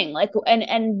concerning. Like,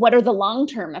 and what are the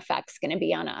long-term effects going to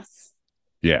be on us?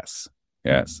 Yes.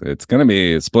 It's going to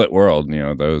be a split world,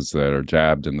 those that are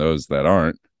jabbed and those that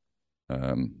aren't.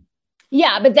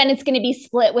 But then it's going to be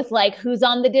split with like who's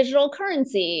on the digital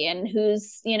currency and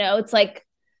who's, it's like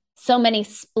so many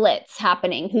splits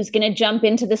happening. Who's going to jump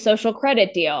into the social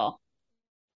credit deal?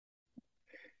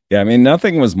 Yeah, I mean,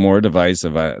 nothing was more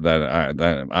divisive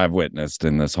that I've witnessed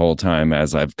in this whole time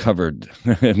as I've covered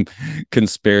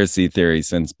conspiracy theory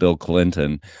since Bill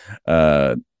Clinton.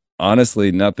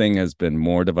 Honestly, nothing has been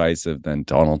more divisive than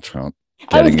Donald Trump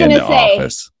getting into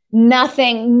office.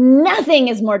 Nothing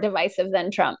is more divisive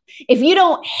than Trump. If you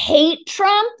don't hate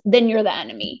Trump, then you're the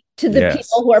enemy to the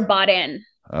people who are bought in.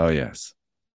 Oh, yes.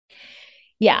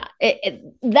 Yeah,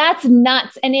 that's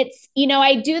nuts. And it's,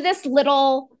 I do this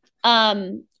little...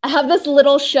 I have this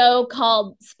little show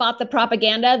called Spot the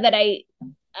Propaganda that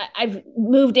I've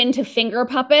moved into finger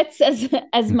puppets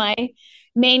as my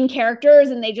main characters,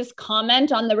 and they just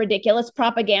comment on the ridiculous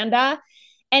propaganda.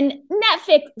 And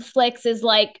Netflix is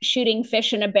like shooting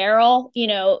fish in a barrel.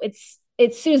 It's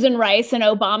Susan Rice and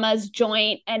Obama's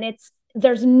joint, and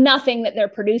there's nothing that they're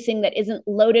producing that isn't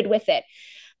loaded with it.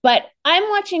 But I'm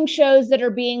watching shows that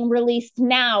are being released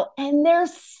now, and they're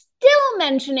still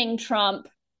mentioning Trump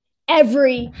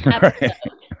every episode.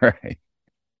 Right.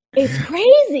 It's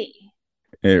crazy.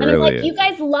 And really I'm like, is. You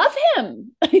guys love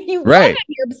him. You love him.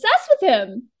 You're obsessed with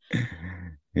him.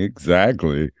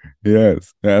 Exactly.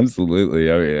 Yes,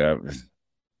 absolutely. I mean,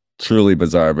 truly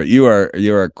bizarre. But you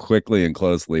are quickly and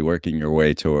closely working your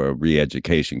way to a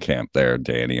re-education camp there,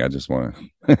 Dani. I just want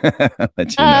to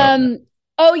let you know.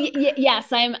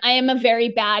 Yes, I am a very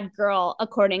bad girl,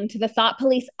 according to the thought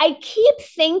police. I keep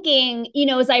thinking,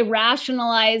 as I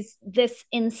rationalize this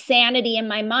insanity in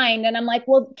my mind, and I'm like,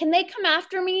 well, can they come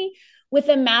after me with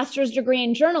a master's degree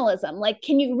in journalism? Like,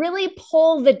 can you really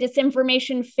pull the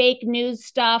disinformation, fake news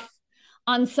stuff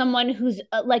on someone who's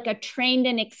like a trained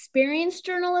and experienced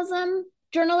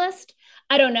journalist?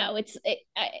 I don't know.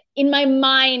 In my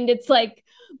mind, it's like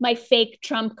my fake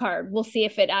Trump card. We'll see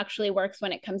if it actually works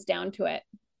when it comes down to it.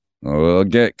 Well, we'll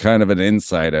get kind of an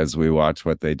insight as we watch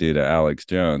what they do to Alex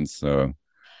Jones. So,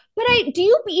 but do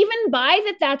you even buy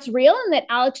that that's real and that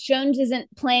Alex Jones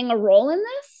isn't playing a role in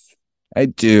this? I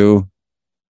do.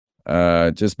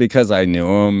 Just because I knew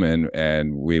him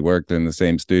and we worked in the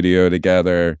same studio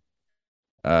together,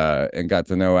 and got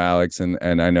to know Alex,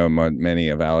 and I know many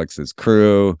of Alex's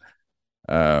crew.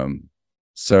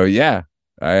 So yeah,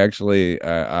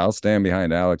 I'll stand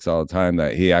behind Alex all the time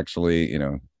that he actually,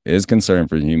 is concerned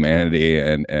for humanity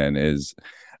and is,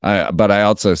 but I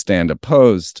also stand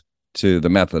opposed to the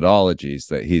methodologies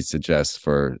that he suggests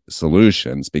for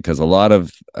solutions, because a lot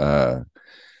of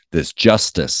this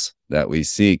justice that we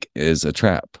seek is a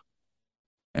trap.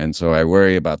 And so I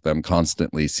worry about them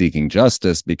constantly seeking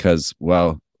justice because,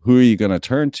 well, who are you going to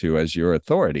turn to as your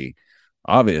authority?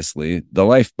 Obviously, the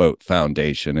Lifeboat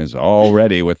Foundation is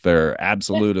already with their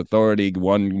absolute authority,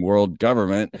 one world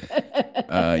government.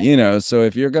 So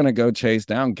if you're going to go chase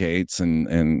down Gates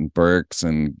and Birx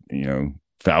and,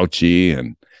 Fauci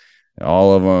and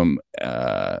all of them,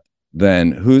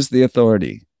 then who's the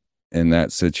authority in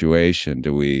that situation?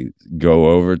 Do we go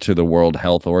over to the World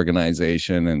Health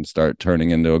Organization and start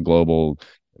turning into a global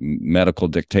medical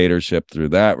dictatorship through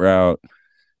that route?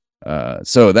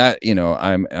 So that,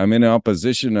 I'm in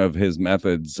opposition of his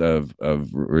methods of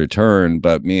return,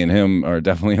 but me and him are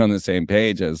definitely on the same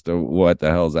page as to what the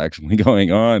hell's actually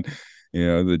going on,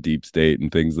 the deep state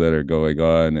and things that are going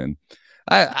on. And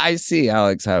I see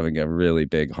Alex having a really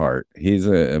big heart. He's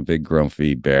a big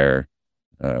grumpy bear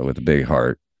with a big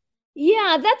heart.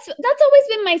 Yeah, that's always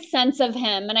been my sense of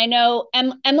him. And I know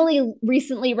Emily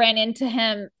recently ran into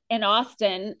him in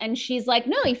Austin, and she's like,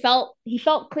 no, he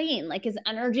felt clean. Like his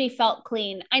energy felt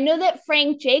clean. I know that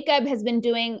Frank Jacob has been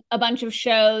doing a bunch of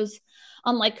shows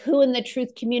on like who in the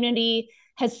truth community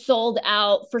has sold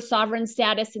out for sovereign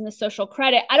status in the social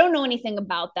credit. I don't know anything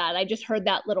about that. I just heard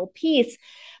that little piece.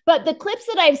 But the clips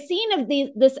that I've seen of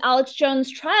this Alex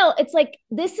Jones trial, it's like,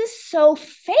 this is so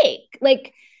fake.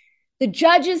 Like the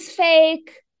judge is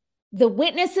fake. The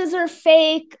witnesses are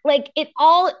fake. Like it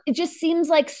just seems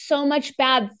like so much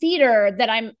bad theater that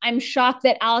I'm shocked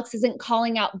that Alex isn't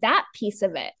calling out that piece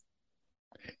of it.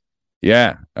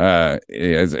 Yeah.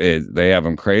 They have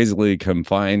him crazily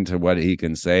confined to what he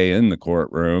can say in the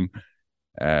courtroom.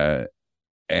 Yeah.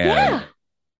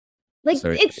 Like so,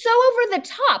 it's so over the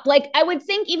top. Like I would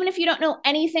think even if you don't know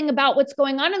anything about what's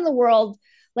going on in the world,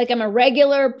 like I'm a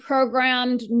regular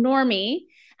programmed normie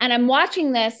and I'm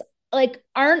watching this, like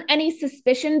aren't any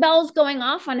suspicion bells going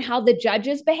off on how the judge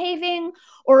is behaving?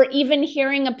 Or even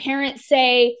hearing a parent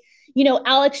say,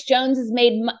 Alex Jones has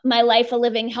made my life a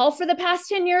living hell for the past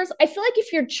 10 years. I feel like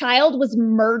if your child was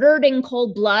murdered in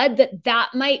cold blood, that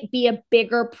might be a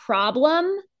bigger problem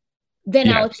than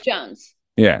Alex Jones.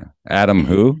 Yeah. Adam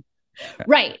who?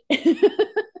 Right.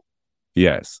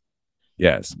 Yes.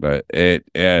 But I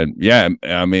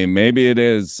mean, maybe it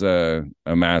is a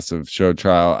massive show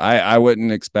trial. I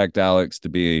wouldn't expect Alex to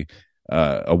be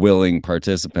a willing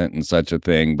participant in such a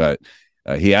thing, but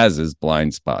he has his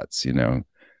blind spots,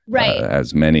 right.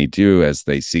 As many do as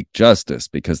they seek justice,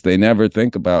 because they never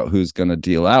think about who's going to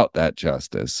deal out that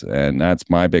justice. And that's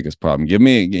my biggest problem. Give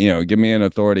me an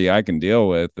authority I can deal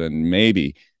with, and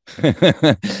maybe,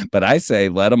 but I say,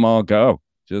 let them all go.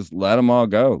 Just let them all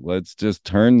go. Let's just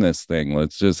turn this thing.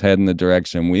 Let's just head in the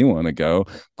direction we want to go.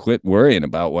 Quit worrying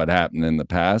about what happened in the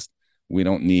past. We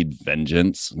don't need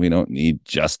vengeance. We don't need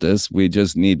justice. We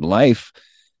just need life.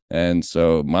 And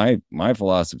so my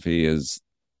philosophy is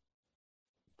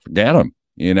forget them.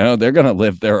 They're going to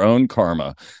live their own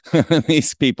karma.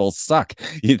 These people suck.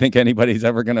 You think anybody's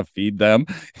ever going to feed them?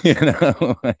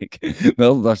 Like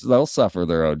they'll suffer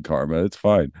their own karma. It's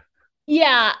fine.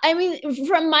 Yeah, I mean,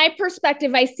 from my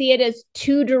perspective, I see it as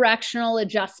two directional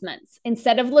adjustments.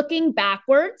 Instead of looking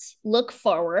backwards, look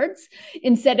forwards.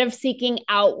 Instead of seeking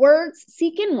outwards,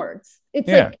 seek inwards. It's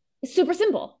like super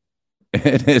simple.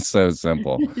 It is so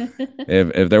simple.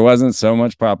 if there wasn't so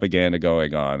much propaganda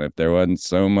going on, if there wasn't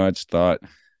so much thought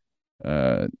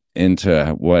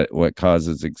into what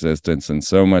causes existence, and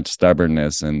so much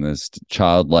stubbornness and this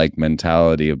childlike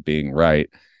mentality of being right,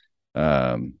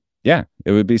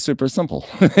 it would be super simple.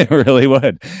 It really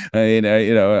would.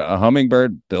 A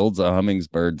hummingbird builds a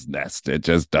hummingbird's nest. It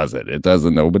just does it. It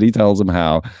doesn't. Nobody tells them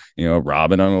how.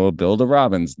 Robin will build a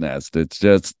robin's nest. It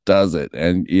just does it.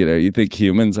 And you think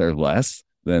humans are less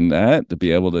than that to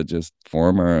be able to just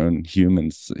form our own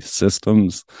human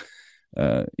systems?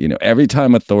 Every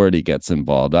time authority gets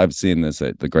involved, I've seen this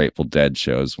at the Grateful Dead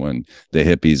shows when the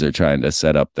hippies are trying to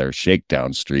set up their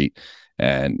shakedown street.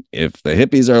 And if the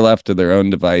hippies are left to their own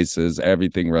devices,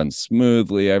 everything runs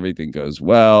smoothly, everything goes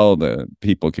well, the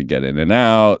people can get in and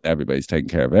out, everybody's taking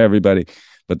care of everybody.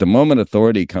 But the moment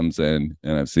authority comes in,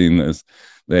 and I've seen this,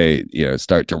 they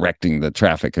start directing the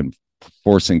traffic and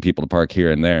forcing people to park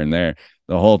here and there and there.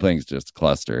 The whole thing's just a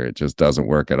cluster. It just doesn't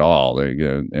work at all.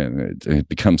 And it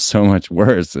becomes so much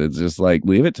worse. It's just like,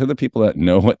 leave it to the people that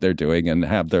know what they're doing and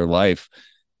have their life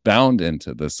bound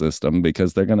into the system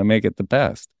because they're going to make it the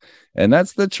best. And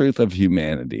that's the truth of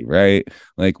humanity, right?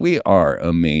 Like, we are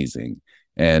amazing.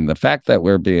 And the fact that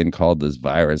we're being called this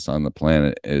virus on the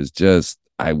planet is just,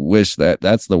 I wish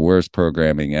that's the worst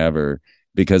programming ever,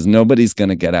 because nobody's going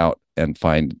to get out and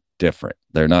find different.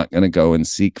 They're not going to go and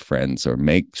seek friends or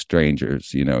make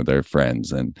strangers, their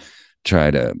friends, and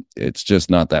try to, it's just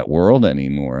not that world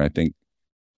anymore. I think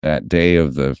that day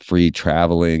of the free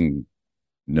traveling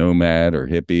nomad or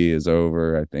hippie is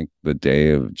over. I think the day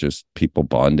of just people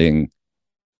bonding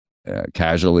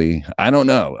casually, I don't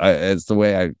know. It's the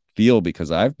way I feel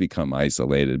because I've become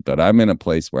isolated, but I'm in a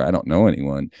place where I don't know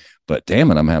anyone, but damn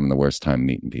it, I'm having the worst time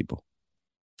meeting people.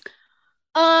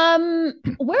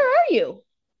 Where are you?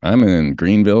 I'm in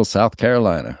Greenville, South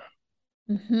Carolina.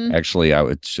 Mm-hmm. Actually,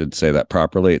 should say that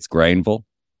properly. It's Granville,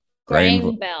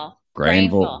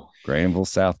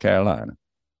 South Carolina.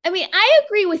 I mean, I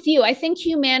agree with you. I think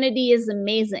humanity is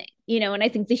amazing, and I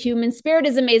think the human spirit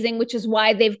is amazing, which is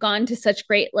why they've gone to such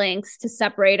great lengths to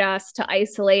separate us, to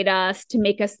isolate us, to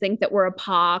make us think that we're a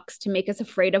pox, to make us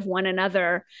afraid of one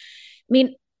another. I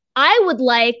mean, I would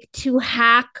like to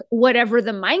hack whatever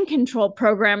the mind control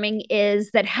programming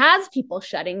is that has people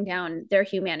shutting down their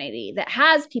humanity, that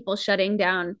has people shutting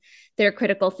down their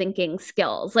critical thinking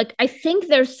skills. Like, I think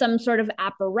there's some sort of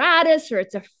apparatus, or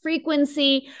it's a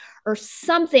frequency or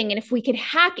something. And if we could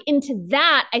hack into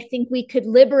that, I think we could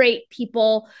liberate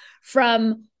people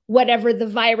from whatever the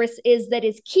virus is that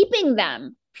is keeping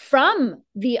them from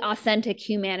the authentic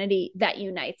humanity that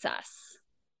unites us.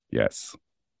 Yes.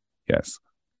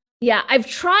 Yeah, I've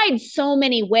tried so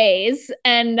many ways,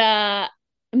 and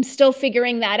I'm still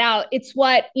figuring that out. It's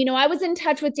what, I was in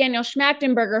touch with Daniel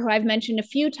Schmachtenberger, who I've mentioned a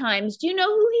few times. Do you know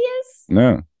who he is?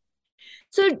 No.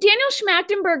 So Daniel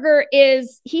Schmachtenberger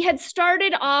he had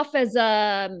started off as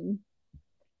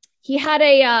he had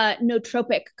a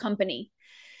nootropic company,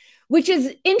 which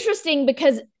is interesting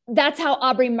because that's how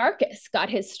Aubrey Marcus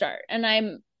got his start.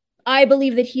 And I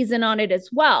believe that he's in on it as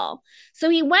well. So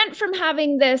he went from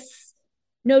having this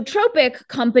nootropic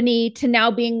company to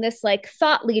now being this like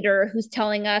thought leader who's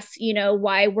telling us,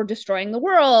 why we're destroying the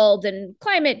world and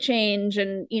climate change.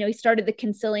 And, he started the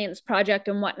Consilience Project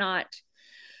and whatnot.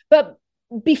 But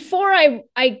before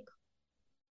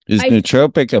is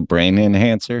nootropic a brain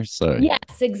enhancer? So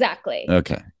yes, exactly.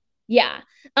 Okay. Yeah.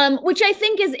 Which I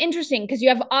think is interesting because you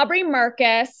have Aubrey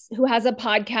Marcus, who has a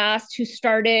podcast, who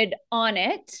started on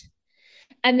it.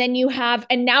 And then you have,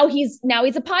 and now he's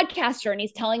a podcaster and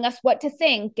he's telling us what to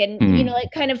think. And,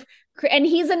 and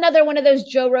he's another one of those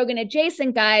Joe Rogan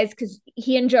adjacent guys, because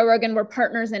he and Joe Rogan were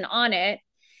partners in On It,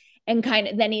 and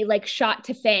then he shot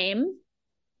to fame.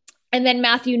 And then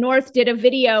Matthew North did a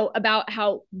video about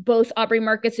how both Aubrey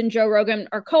Marcus and Joe Rogan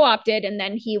are co-opted, and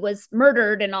then he was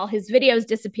murdered and all his videos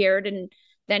disappeared. And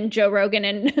then Joe Rogan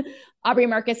and Aubrey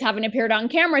Marcus haven't appeared on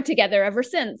camera together ever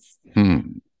since.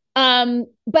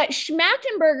 But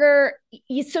Schmachtenberger,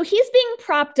 so he's being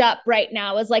propped up right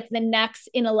now as like the next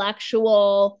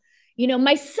intellectual,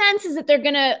 my sense is that they're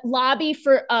going to lobby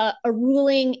for a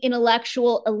ruling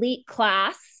intellectual elite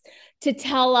class to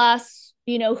tell us,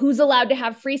 who's allowed to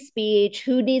have free speech,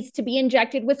 who needs to be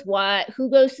injected with what, who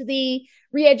goes to the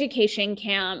re-education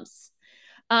camps.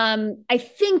 I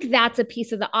think that's a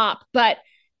piece of the op, but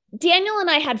Daniel and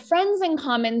I had friends in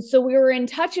common. So we were in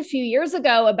touch a few years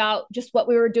ago about just what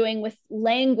we were doing with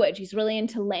language. He's really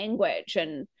into language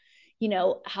and,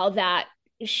 how that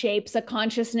shapes a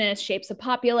consciousness, shapes a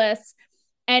populace.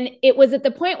 And it was at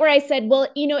the point where I said, well,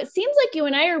 it seems like you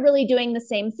and I are really doing the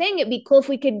same thing. It'd be cool if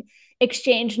we could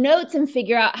exchange notes and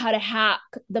figure out how to hack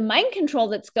the mind control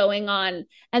that's going on.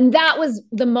 And that was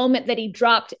the moment that he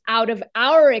dropped out of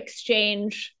our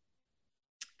exchange.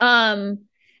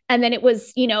 And then it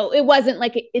was, it wasn't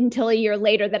like until a year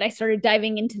later that I started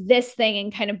diving into this thing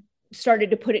and kind of started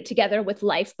to put it together with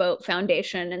Lifeboat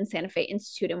Foundation and Santa Fe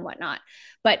Institute and whatnot.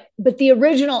 But the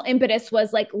original impetus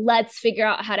was like, let's figure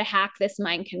out how to hack this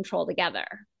mind control together.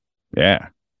 Yeah.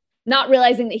 Not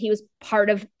realizing that he was part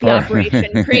of the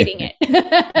operation creating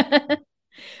it.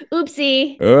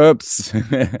 Oopsie. Oops.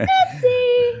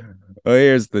 Oopsie. Well,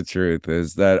 here's the truth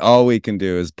is that all we can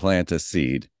do is plant a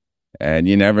seed. And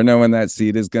you never know when that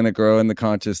seed is going to grow in the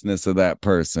consciousness of that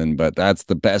person. But that's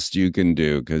the best you can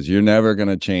do, because you're never going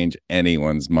to change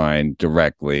anyone's mind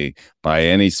directly by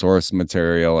any source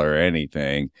material or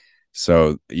anything.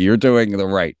 So you're doing the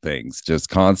right things, just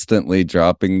constantly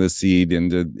dropping the seed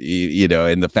into,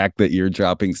 and the fact that you're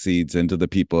dropping seeds into the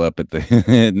people up at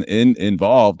the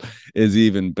involved is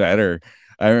even better.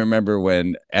 I remember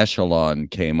when Echelon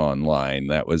came online.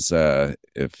 That was,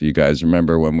 if you guys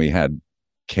remember, when we had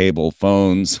cable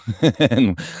phones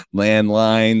and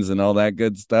landlines and all that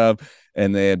good stuff.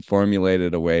 And they had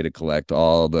formulated a way to collect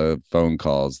all the phone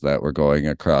calls that were going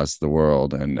across the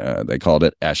world. And they called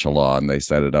it Echelon. They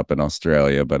set it up in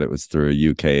Australia, but it was through a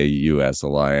UK-US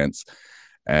alliance.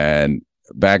 And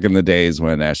back in the days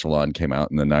when Echelon came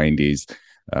out in the 90s,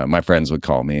 my friends would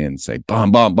call me and say,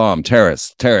 bomb, bomb, bomb,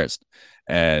 terrorist.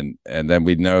 And then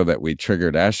we'd know that we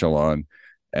triggered Echelon.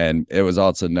 And it was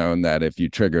also known that if you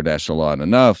triggered Echelon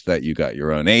enough, that you got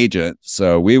your own agent.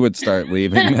 So we would start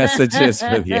leaving messages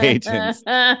for the agents,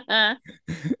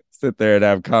 sit there and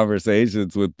have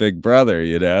conversations with Big Brother,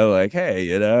 like,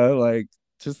 hey, like,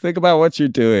 just think about what you're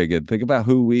doing and think about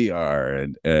who we are.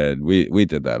 And we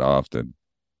did that often.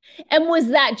 And was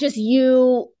that just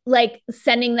you like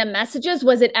sending them messages?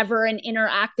 Was it ever an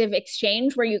interactive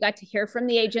exchange where you got to hear from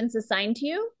the agents assigned to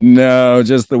you? No,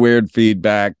 just the weird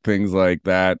feedback, things like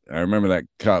that. I remember that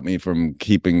caught me from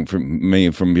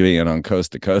being on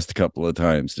Coast to Coast a couple of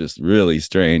times. Just really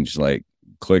strange, like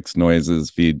clicks, noises,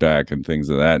 feedback, and things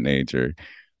of that nature,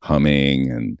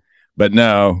 humming. But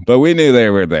we knew they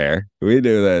were there. We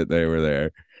knew that they were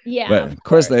there. Yeah, but of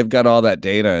course they've got all that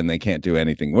data and they can't do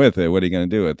anything with it. What are you going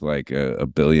to do with like a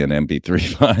billion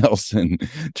MP3 files and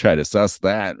try to suss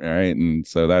that, right? And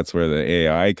so that's where the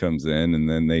AI comes in, and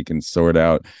then they can sort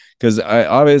out, because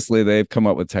obviously they've come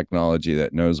up with technology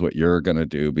that knows what you're going to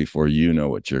do before you know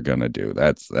what you're going to do.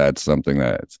 That's something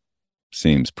that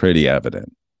seems pretty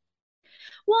evident.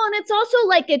 Well, and it's also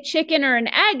like a chicken or an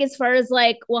egg as far as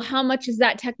like, well, how much is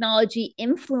that technology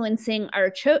influencing our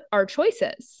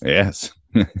choices? Yes.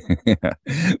 Yeah,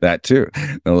 that too.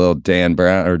 A little Darren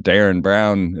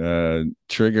Brown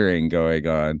triggering going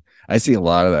on. I see a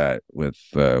lot of that with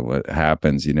what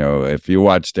happens. If you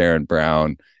watch Darren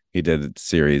Brown, he did a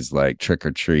series like Trick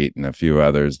or Treat and a few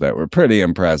others that were pretty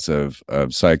impressive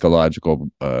of psychological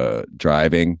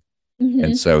driving. Mm-hmm.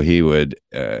 And so he would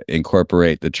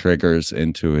incorporate the triggers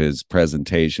into his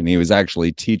presentation. He was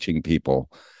actually teaching people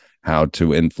how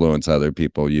to influence other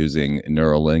people using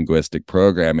neuro-linguistic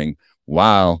programming,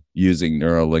 while using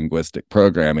neuro-linguistic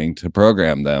programming to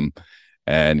program them.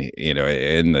 And,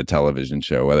 in the television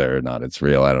show, whether or not it's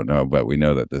real, I don't know, but we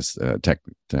know that this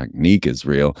technique is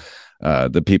real.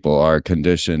 The people are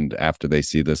conditioned after they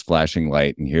see this flashing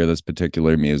light and hear this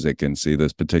particular music and see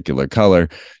this particular color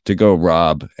to go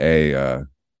rob a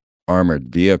armored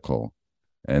vehicle.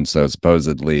 And so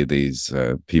supposedly these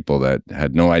people that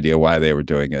had no idea why they were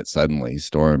doing it suddenly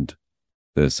stormed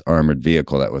this armored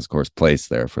vehicle that was, of course, placed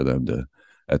there for them to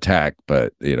attack.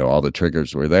 But, all the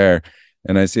triggers were there.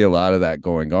 And I see a lot of that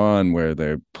going on where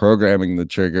they're programming the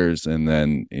triggers, and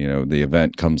then, the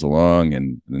event comes along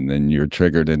and then you're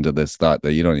triggered into this thought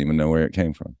that you don't even know where it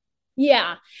came from.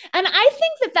 Yeah. And I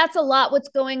think that that's a lot what's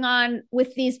going on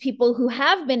with these people who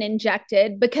have been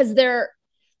injected, because they're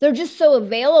just so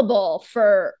available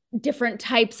for different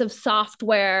types of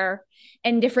software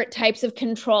and different types of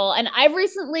control. And I've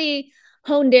recently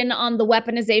honed in on the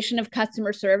weaponization of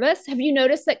customer service. Have you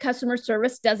noticed that customer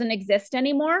service doesn't exist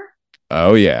anymore?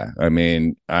 Oh yeah. I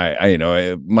mean,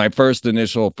 my first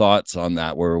initial thoughts on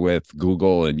that were with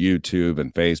Google and YouTube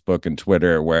and Facebook and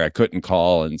Twitter, where I couldn't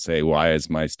call and say, why is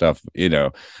my stuff,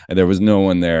 and there was no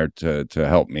one there to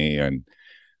help me. And,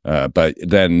 but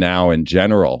then now in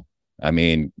general, I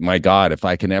mean, my God, if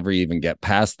I can ever even get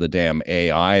past the damn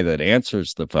AI that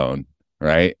answers the phone,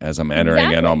 right, as I'm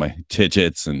entering in all my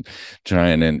digits and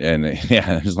trying and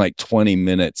yeah, there's like 20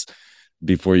 minutes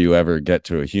before you ever get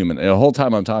to a human. And the whole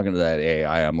time I'm talking to that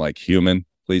AI, I'm like, human,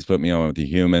 please put me on with the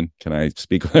human. Can I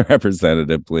speak with a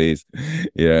representative, please?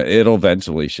 Yeah, it'll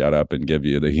eventually shut up and give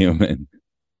you the human.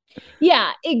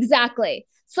 Yeah, exactly.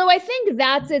 So I think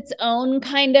that's its own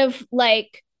kind of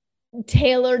like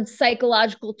tailored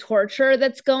psychological torture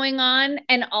that's going on,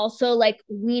 and also like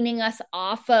weaning us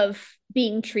off of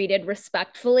being treated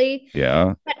respectfully.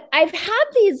 Yeah. But I've had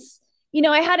these,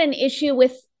 I had an issue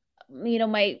with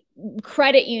my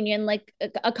credit union like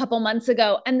a couple months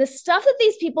ago, and the stuff that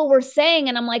these people were saying,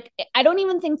 and I'm like, I don't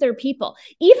even think they're people.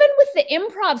 Even with the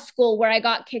improv school where I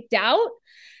got kicked out,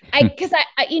 because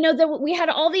we had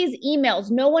all these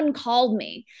emails, no one called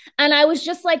me, and I was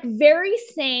just like very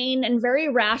sane and very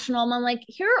rational, and I'm like,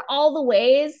 here are all the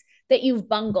ways that you've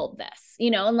bungled this,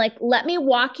 and like, let me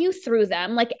walk you through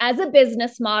them. Like, as a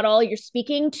business model, you're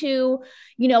speaking to,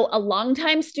 a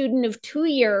longtime student of 2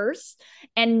 years,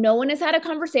 and no one has had a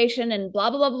conversation, and blah,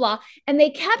 blah, blah, blah. And they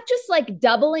kept just like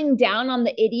doubling down on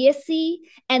the idiocy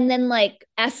and then like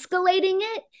escalating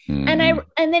it. Mm.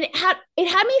 And then it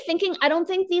had me thinking, I don't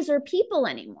think these are people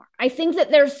anymore. I think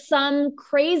that there's some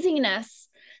craziness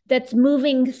that's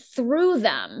moving through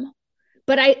them,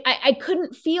 but I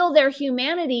couldn't feel their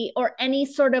humanity or any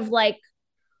sort of like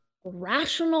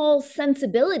rational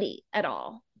sensibility at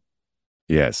all.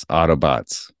 Yes,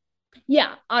 Autobots.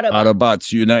 Yeah,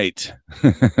 Autobots unite.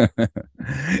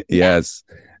 Yes.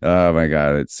 Oh my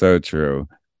God, it's so true.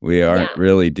 We aren't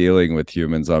really dealing with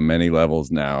humans on many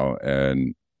levels now,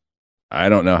 and I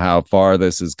don't know how far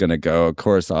this is going to go. Of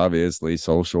course, obviously,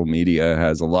 social media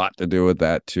has a lot to do with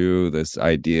that too. This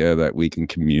idea that we can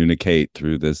communicate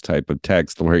through this type of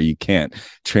text where you can't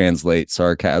translate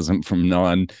sarcasm from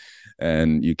none,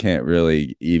 and you can't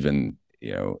really even,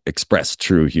 express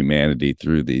true humanity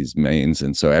through these means.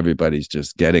 And so everybody's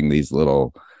just getting these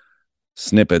little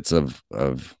snippets of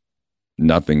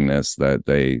nothingness that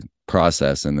they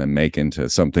process and then make into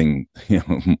something,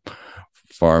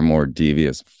 far more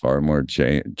devious, far more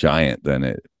giant than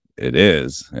it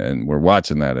is. And we're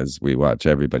watching that as we watch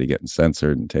everybody getting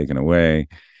censored and taken away.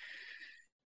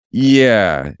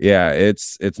 Yeah,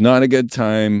 it's not a good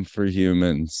time for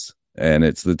humans, and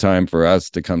it's the time for us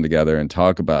to come together and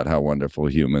talk about how wonderful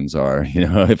humans are.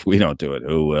 If we don't do it,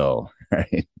 who will?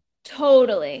 Right?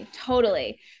 Totally.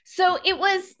 So it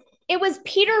was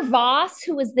Peter Voss,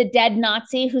 who was the dead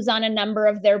Nazi, who's on a number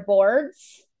of their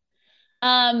boards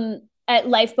at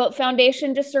Lifeboat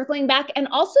Foundation, just circling back, and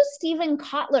also Stephen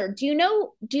Kotler. Do you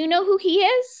know who he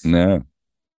is? No.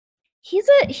 He's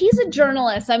a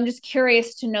journalist. I'm just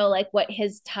curious to know like what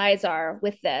his ties are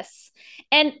with this.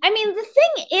 And I mean, the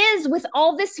thing is, with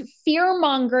all this fear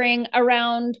mongering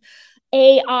around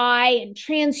AI and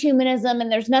transhumanism,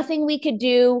 and there's nothing we could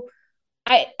do,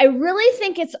 I really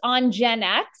think it's on Gen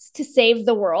X to save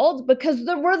the world, because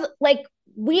we're like,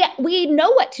 we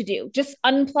know what to do. Just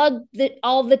unplug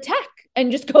all the tech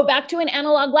and just go back to an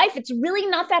analog life. It's really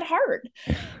not that hard.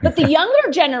 But the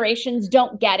younger generations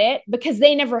don't get it because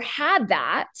they never had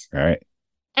that. Right.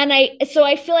 And so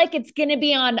I feel like it's going to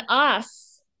be on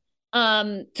us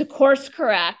to course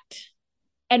correct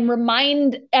and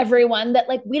remind everyone that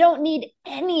like we don't need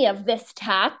any of this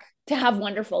tech to have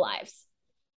wonderful lives.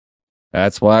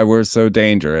 That's why we're so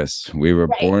dangerous. We were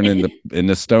born in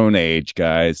the Stone Age,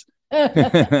 guys.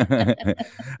 I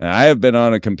have been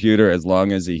on a computer as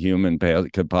long as a human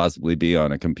could possibly be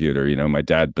on a computer. My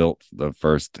dad built the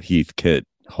first Heathkit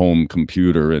home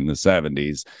computer in the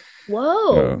 70s.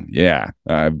 Whoa. So, yeah,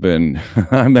 I've been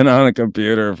on a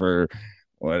computer for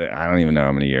I don't even know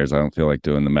how many years. I don't feel like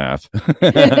doing the math.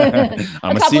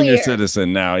 I'm a senior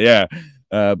citizen now. Yeah.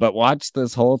 But watch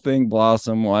this whole thing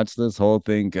blossom, watch this whole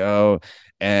thing go.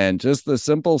 And just the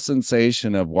simple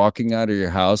sensation of walking out of your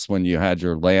house when you had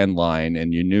your landline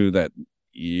and you knew that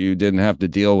you didn't have to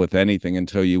deal with anything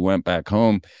until you went back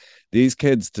home. These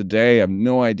kids today have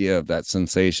no idea of that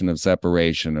sensation of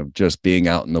separation, of just being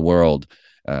out in the world,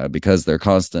 because they're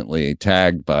constantly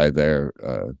tagged by their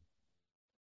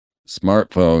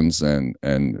smartphones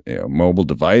and mobile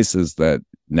devices that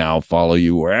now follow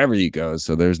you wherever you go.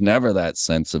 So there's never that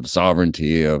sense of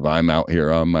sovereignty of I'm out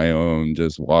here on my own,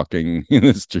 just walking in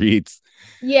the streets.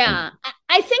 Yeah.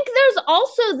 I think there's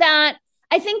also that,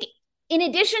 I think in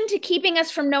addition to keeping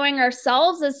us from knowing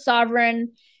ourselves as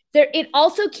sovereign, it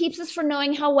also keeps us from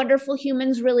knowing how wonderful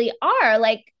humans really are.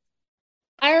 Like,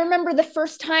 I remember the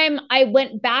first time I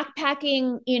went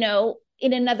backpacking,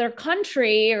 in another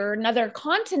country or another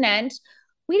continent,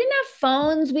 we didn't have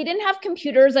phones. We didn't have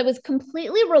computers. I was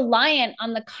completely reliant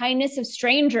on the kindness of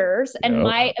strangers and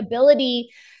my ability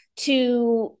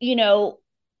to,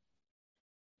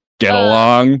 get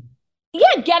along.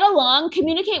 Get along,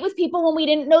 communicate with people when we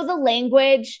didn't know the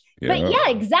language. But yeah,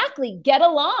 exactly. Get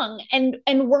along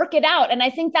and work it out. And I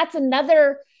think that's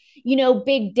another,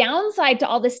 big downside to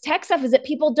all this tech stuff, is that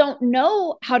people don't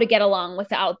know how to get along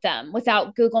without them,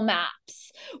 without Google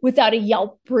Maps, without a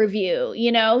Yelp review,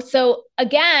 So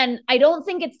again, I don't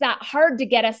think it's that hard to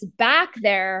get us back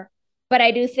there, but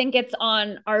I do think it's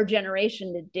on our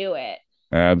generation to do it.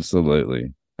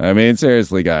 Absolutely. I mean,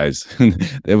 seriously, guys,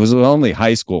 it was only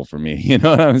high school for me. You know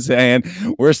what I'm saying?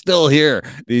 We're still here.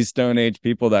 These Stone Age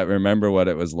people that remember what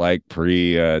it was like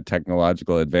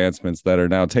pre-technological advancements that are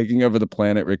now taking over the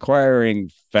planet,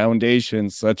 requiring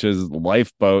foundations such as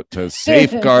Lifeboat to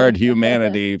safeguard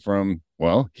humanity from,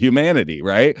 humanity,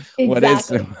 right?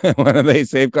 Exactly. What are they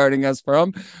safeguarding us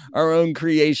from? Our own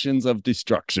creations of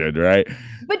destruction, right?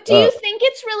 But do you think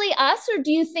it's really us, or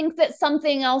do you think that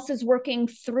something else is working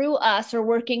through us or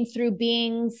working through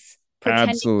beings pretending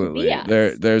absolutely to be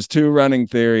us? There's two running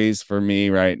theories for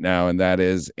me right now, and that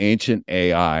is ancient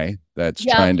AI that's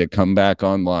trying to come back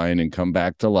online and come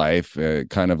back to life,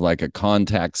 kind of like a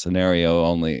Contact scenario,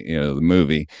 only the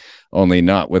movie, only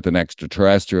not with an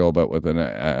extraterrestrial, but with an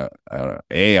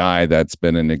AI that's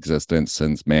been in existence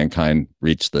since mankind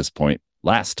reached this point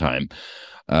last time,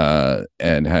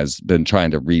 and has been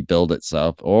trying to rebuild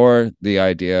itself, or the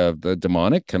idea of the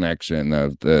demonic connection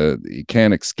of you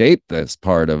can't escape this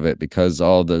part of it because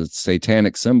all the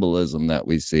satanic symbolism that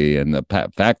we see, and the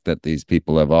fact that these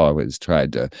people have always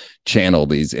tried to channel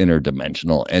these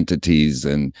interdimensional entities,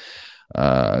 and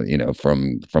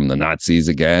from the Nazis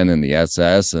again, and the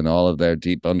SS, and all of their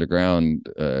deep underground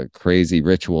crazy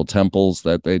ritual temples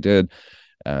that they did,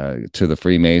 to the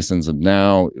Freemasons of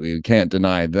now. We can't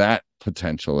deny that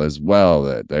potential as well,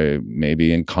 that they may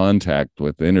be in contact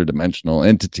with interdimensional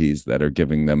entities that are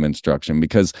giving them instruction,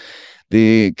 because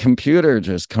the computer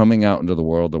just coming out into the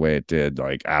world the way it did,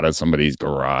 like out of somebody's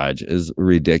garage, is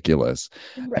ridiculous.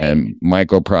 Right. And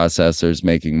microprocessors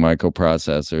making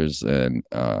microprocessors, and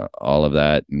all of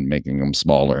that, and making them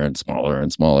smaller and smaller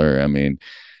and smaller. I mean,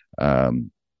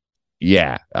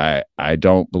 yeah, I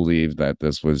don't believe that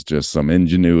this was just some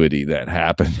ingenuity that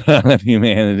happened out of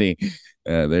humanity.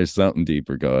 There's something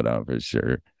deeper going on for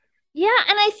sure. Yeah,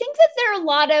 and I think that there are a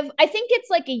lot of, I think it's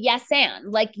like a yes and,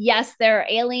 like, yes, there are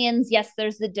aliens, yes,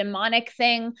 there's the demonic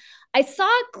thing. I saw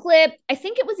a clip, I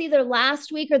think it was either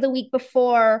last week or the week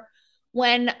before,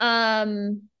 when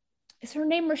is her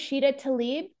name Rashida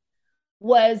Tlaib,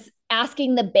 was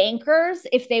asking the bankers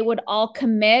if they would all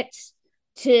commit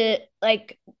to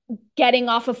like getting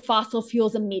off of fossil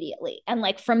fuels immediately, and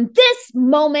like from this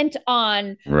moment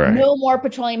on, Right. No more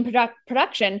petroleum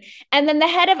production. And then the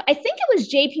head of, I think it was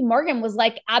JP Morgan, was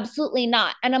like, absolutely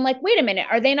not. And I'm like, wait a minute,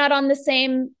 are they not on the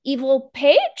same evil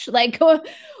page? Like,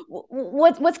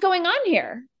 what's going on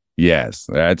here? Yes,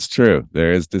 that's true.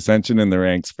 There is dissension in the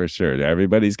ranks for sure.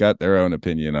 Everybody's got their own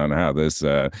opinion on how this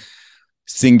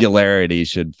singularity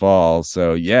should fall.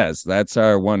 So yes, that's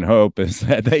our one hope, is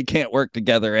that they can't work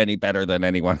together any better than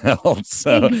anyone else.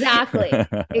 So exactly.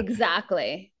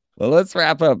 Well, let's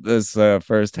wrap up this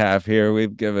first half here.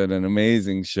 We've given an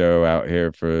amazing show out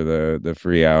here for the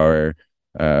free hour.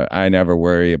 I never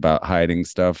worry about hiding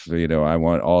stuff. I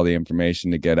want all the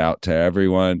information to get out to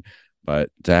everyone. But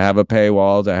to have a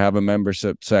paywall, to have a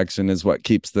membership section, is what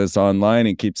keeps this online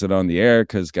and keeps it on the air,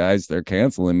 because, guys, they're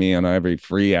canceling me on every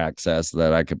free access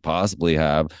that I could possibly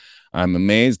have. I'm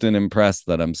amazed and impressed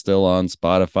that I'm still on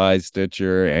Spotify,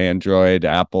 Stitcher, Android,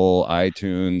 Apple,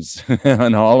 iTunes,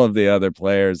 and all of the other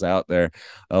players out there,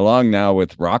 along now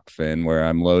with Rockfin, where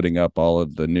I'm loading up all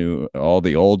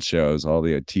the old shows, all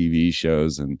the TV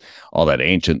shows, and all that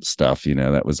ancient stuff,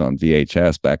 that was on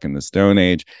VHS back in the Stone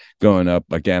Age, going up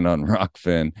again on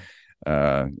Rockfin.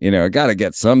 I got to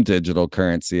get some digital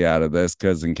currency out of this,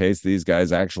 because in case these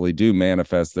guys actually do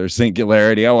manifest their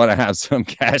singularity, I want to have some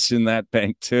cash in that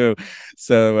bank too.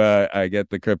 So I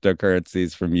get the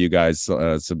cryptocurrencies from you guys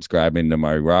subscribing to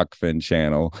my Rockfin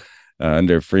channel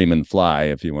under Freeman Fly,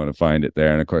 if you want to find it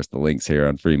there. And of course, the link's here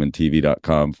on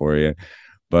freemantv.com for you.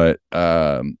 But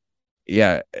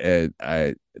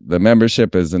the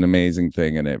membership is an amazing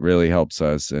thing, and it really helps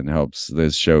us and helps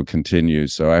this show continue.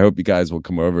 So I hope you guys will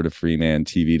come over to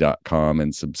freemantv.com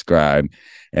and subscribe,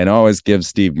 and always give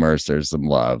Steve Mercer some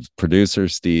love. Producer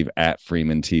Steve at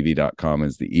freemantv.com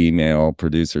is the email.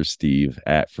 Producer Steve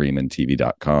at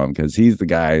freemantv.com, because he's the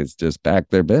guy who's just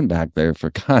been back there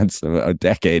for a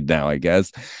decade now, I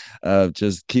guess, of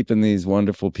just keeping these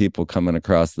wonderful people coming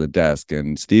across the desk.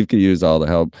 And Steve could use all the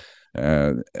help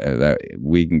that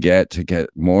we can get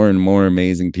more and more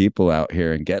amazing people out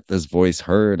here, and get this voice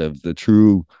heard of the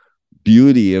true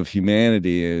beauty of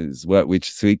humanity, is what we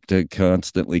seek to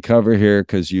constantly cover here,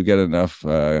 because you get enough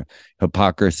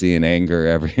hypocrisy and anger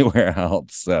everywhere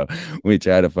else. So we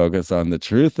try to focus on the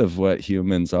truth of what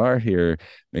humans are here,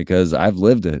 because I've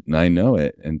lived it and I know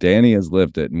it, and Dani has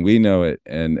lived it and we know it,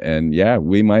 and yeah,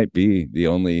 we might be the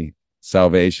only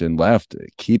salvation left,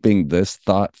 keeping this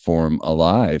thought form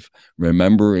alive,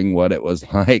 remembering what it was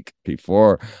like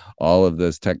before all of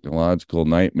this technological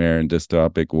nightmare and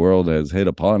dystopic world has hit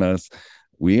upon us.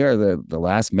 We are the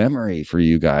last memory for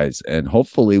you guys, and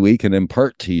hopefully we can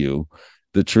impart to you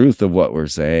the truth of what we're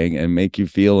saying and make you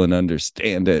feel and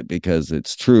understand it, because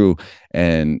it's true,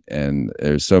 and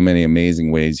there's so many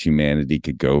amazing ways humanity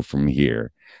could go from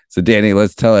here. So, Dani,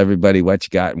 let's tell everybody what you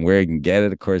got and where you can get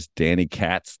it. Of course,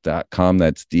 DaniKatz.com.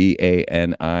 That's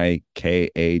DANIKATZ.com.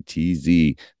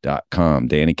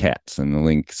 Dani Katz. And the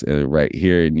link's right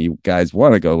here. And you guys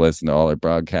want to go listen to all our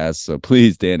broadcasts. So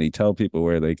please, Dani, tell people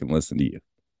where they can listen to you.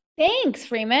 Thanks,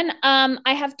 Freeman.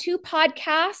 I have 2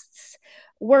 podcasts.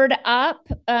 Word Up,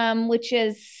 which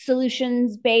is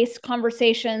solutions-based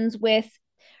conversations with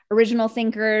original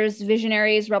thinkers,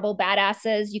 visionaries, rebel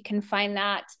badasses. You can find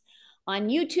that on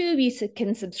YouTube. You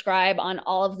can subscribe on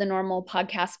all of the normal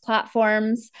podcast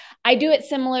platforms. I do it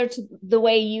similar to the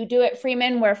way you do it,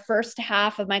 Freeman, where first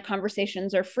half of my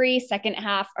conversations are free, second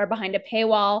half are behind a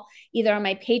paywall, either on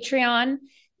my Patreon,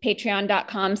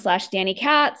 patreon.com/Dani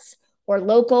Katz, or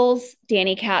locals,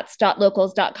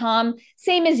 danikatz.locals.com.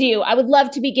 Same as you. I would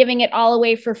love to be giving it all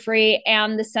away for free,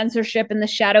 and the censorship and the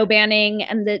shadow banning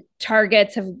and the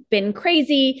targets have been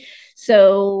crazy.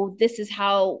 So this is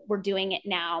how we're doing it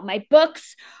now. My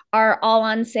books are all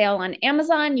on sale on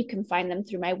Amazon. You can find them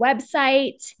through my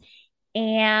website,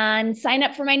 and sign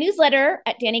up for my newsletter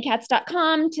at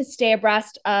danikatz.com to stay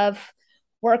abreast of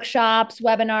workshops,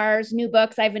 webinars, new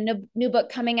books. I have a new book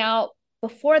coming out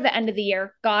before the end of the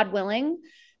year, God willing,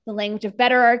 The Language of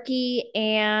Betterarchy,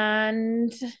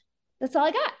 and that's all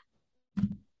I got.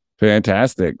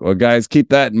 Fantastic. Well, guys, keep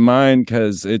that in mind,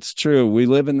 because it's true. We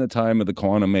live in the time of the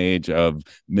quantum age of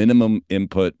minimum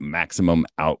input, maximum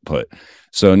output.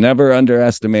 So never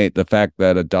underestimate the fact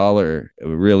that $1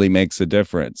 really makes a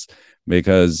difference,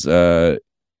 because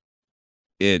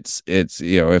it's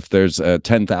if there's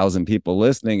 10,000 people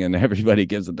listening and everybody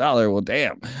gives $1, well,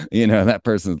 damn, that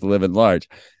person's living large.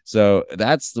 So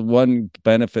that's the one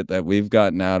benefit that we've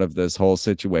gotten out of this whole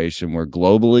situation. We're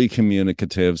globally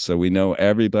communicative, so we know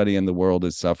everybody in the world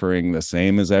is suffering the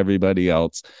same as everybody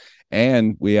else.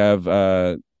 And we have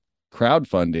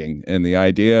crowdfunding and the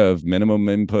idea of minimum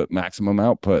input, maximum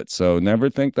output. So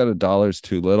never think that $1 is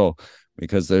too little,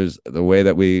 because there's the way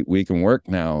that we can work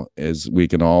now is we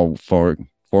can all form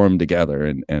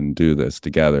together and do this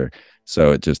together.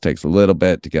 So it just takes a little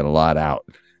bit to get a lot out.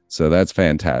 So that's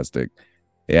fantastic.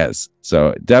 Yes.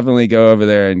 So definitely go over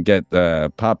there and get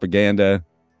the pop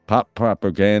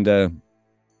propaganda,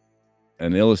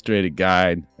 an illustrated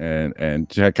guide, and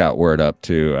check out Word Up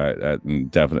too.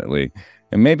 Definitely.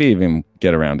 And maybe even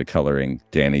get around to coloring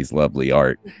Dani's lovely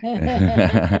art.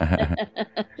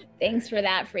 Thanks for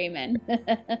that, Freeman.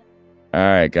 All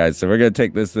right, guys. So we're going to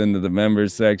take this into the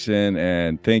members section,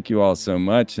 and thank you all so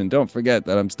much. And don't forget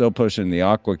that I'm still pushing the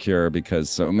Aqua Cure, because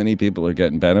so many people are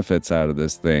getting benefits out of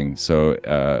this thing. So,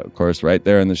 of course, right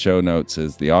there in the show notes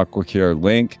is the Aqua Cure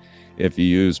link. If you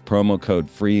use promo code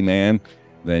FREEMAN,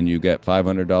 then you get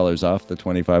 $500 off the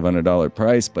 $2,500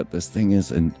 price. But this thing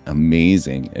is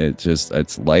amazing.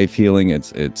 It's life healing.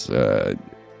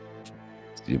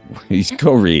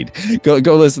 Go read,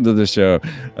 go listen to the show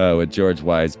with George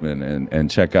Wiseman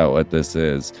and check out what this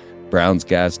is. Brown's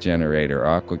gas generator,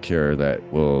 Aqua Cure, that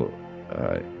will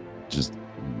just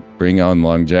bring on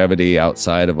longevity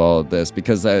outside of all of this,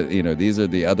 because these are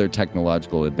the other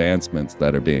technological advancements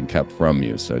that are being kept from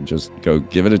you. So just go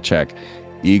give it a check.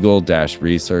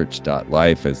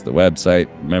 Eagle-research.life is the website.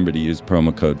 Remember to use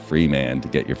promo code FREEMAN to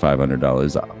get your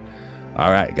 $500 off.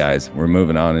 All right, guys, we're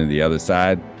moving on to the other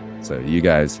side. So you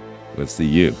guys, we'll see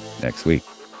you next week.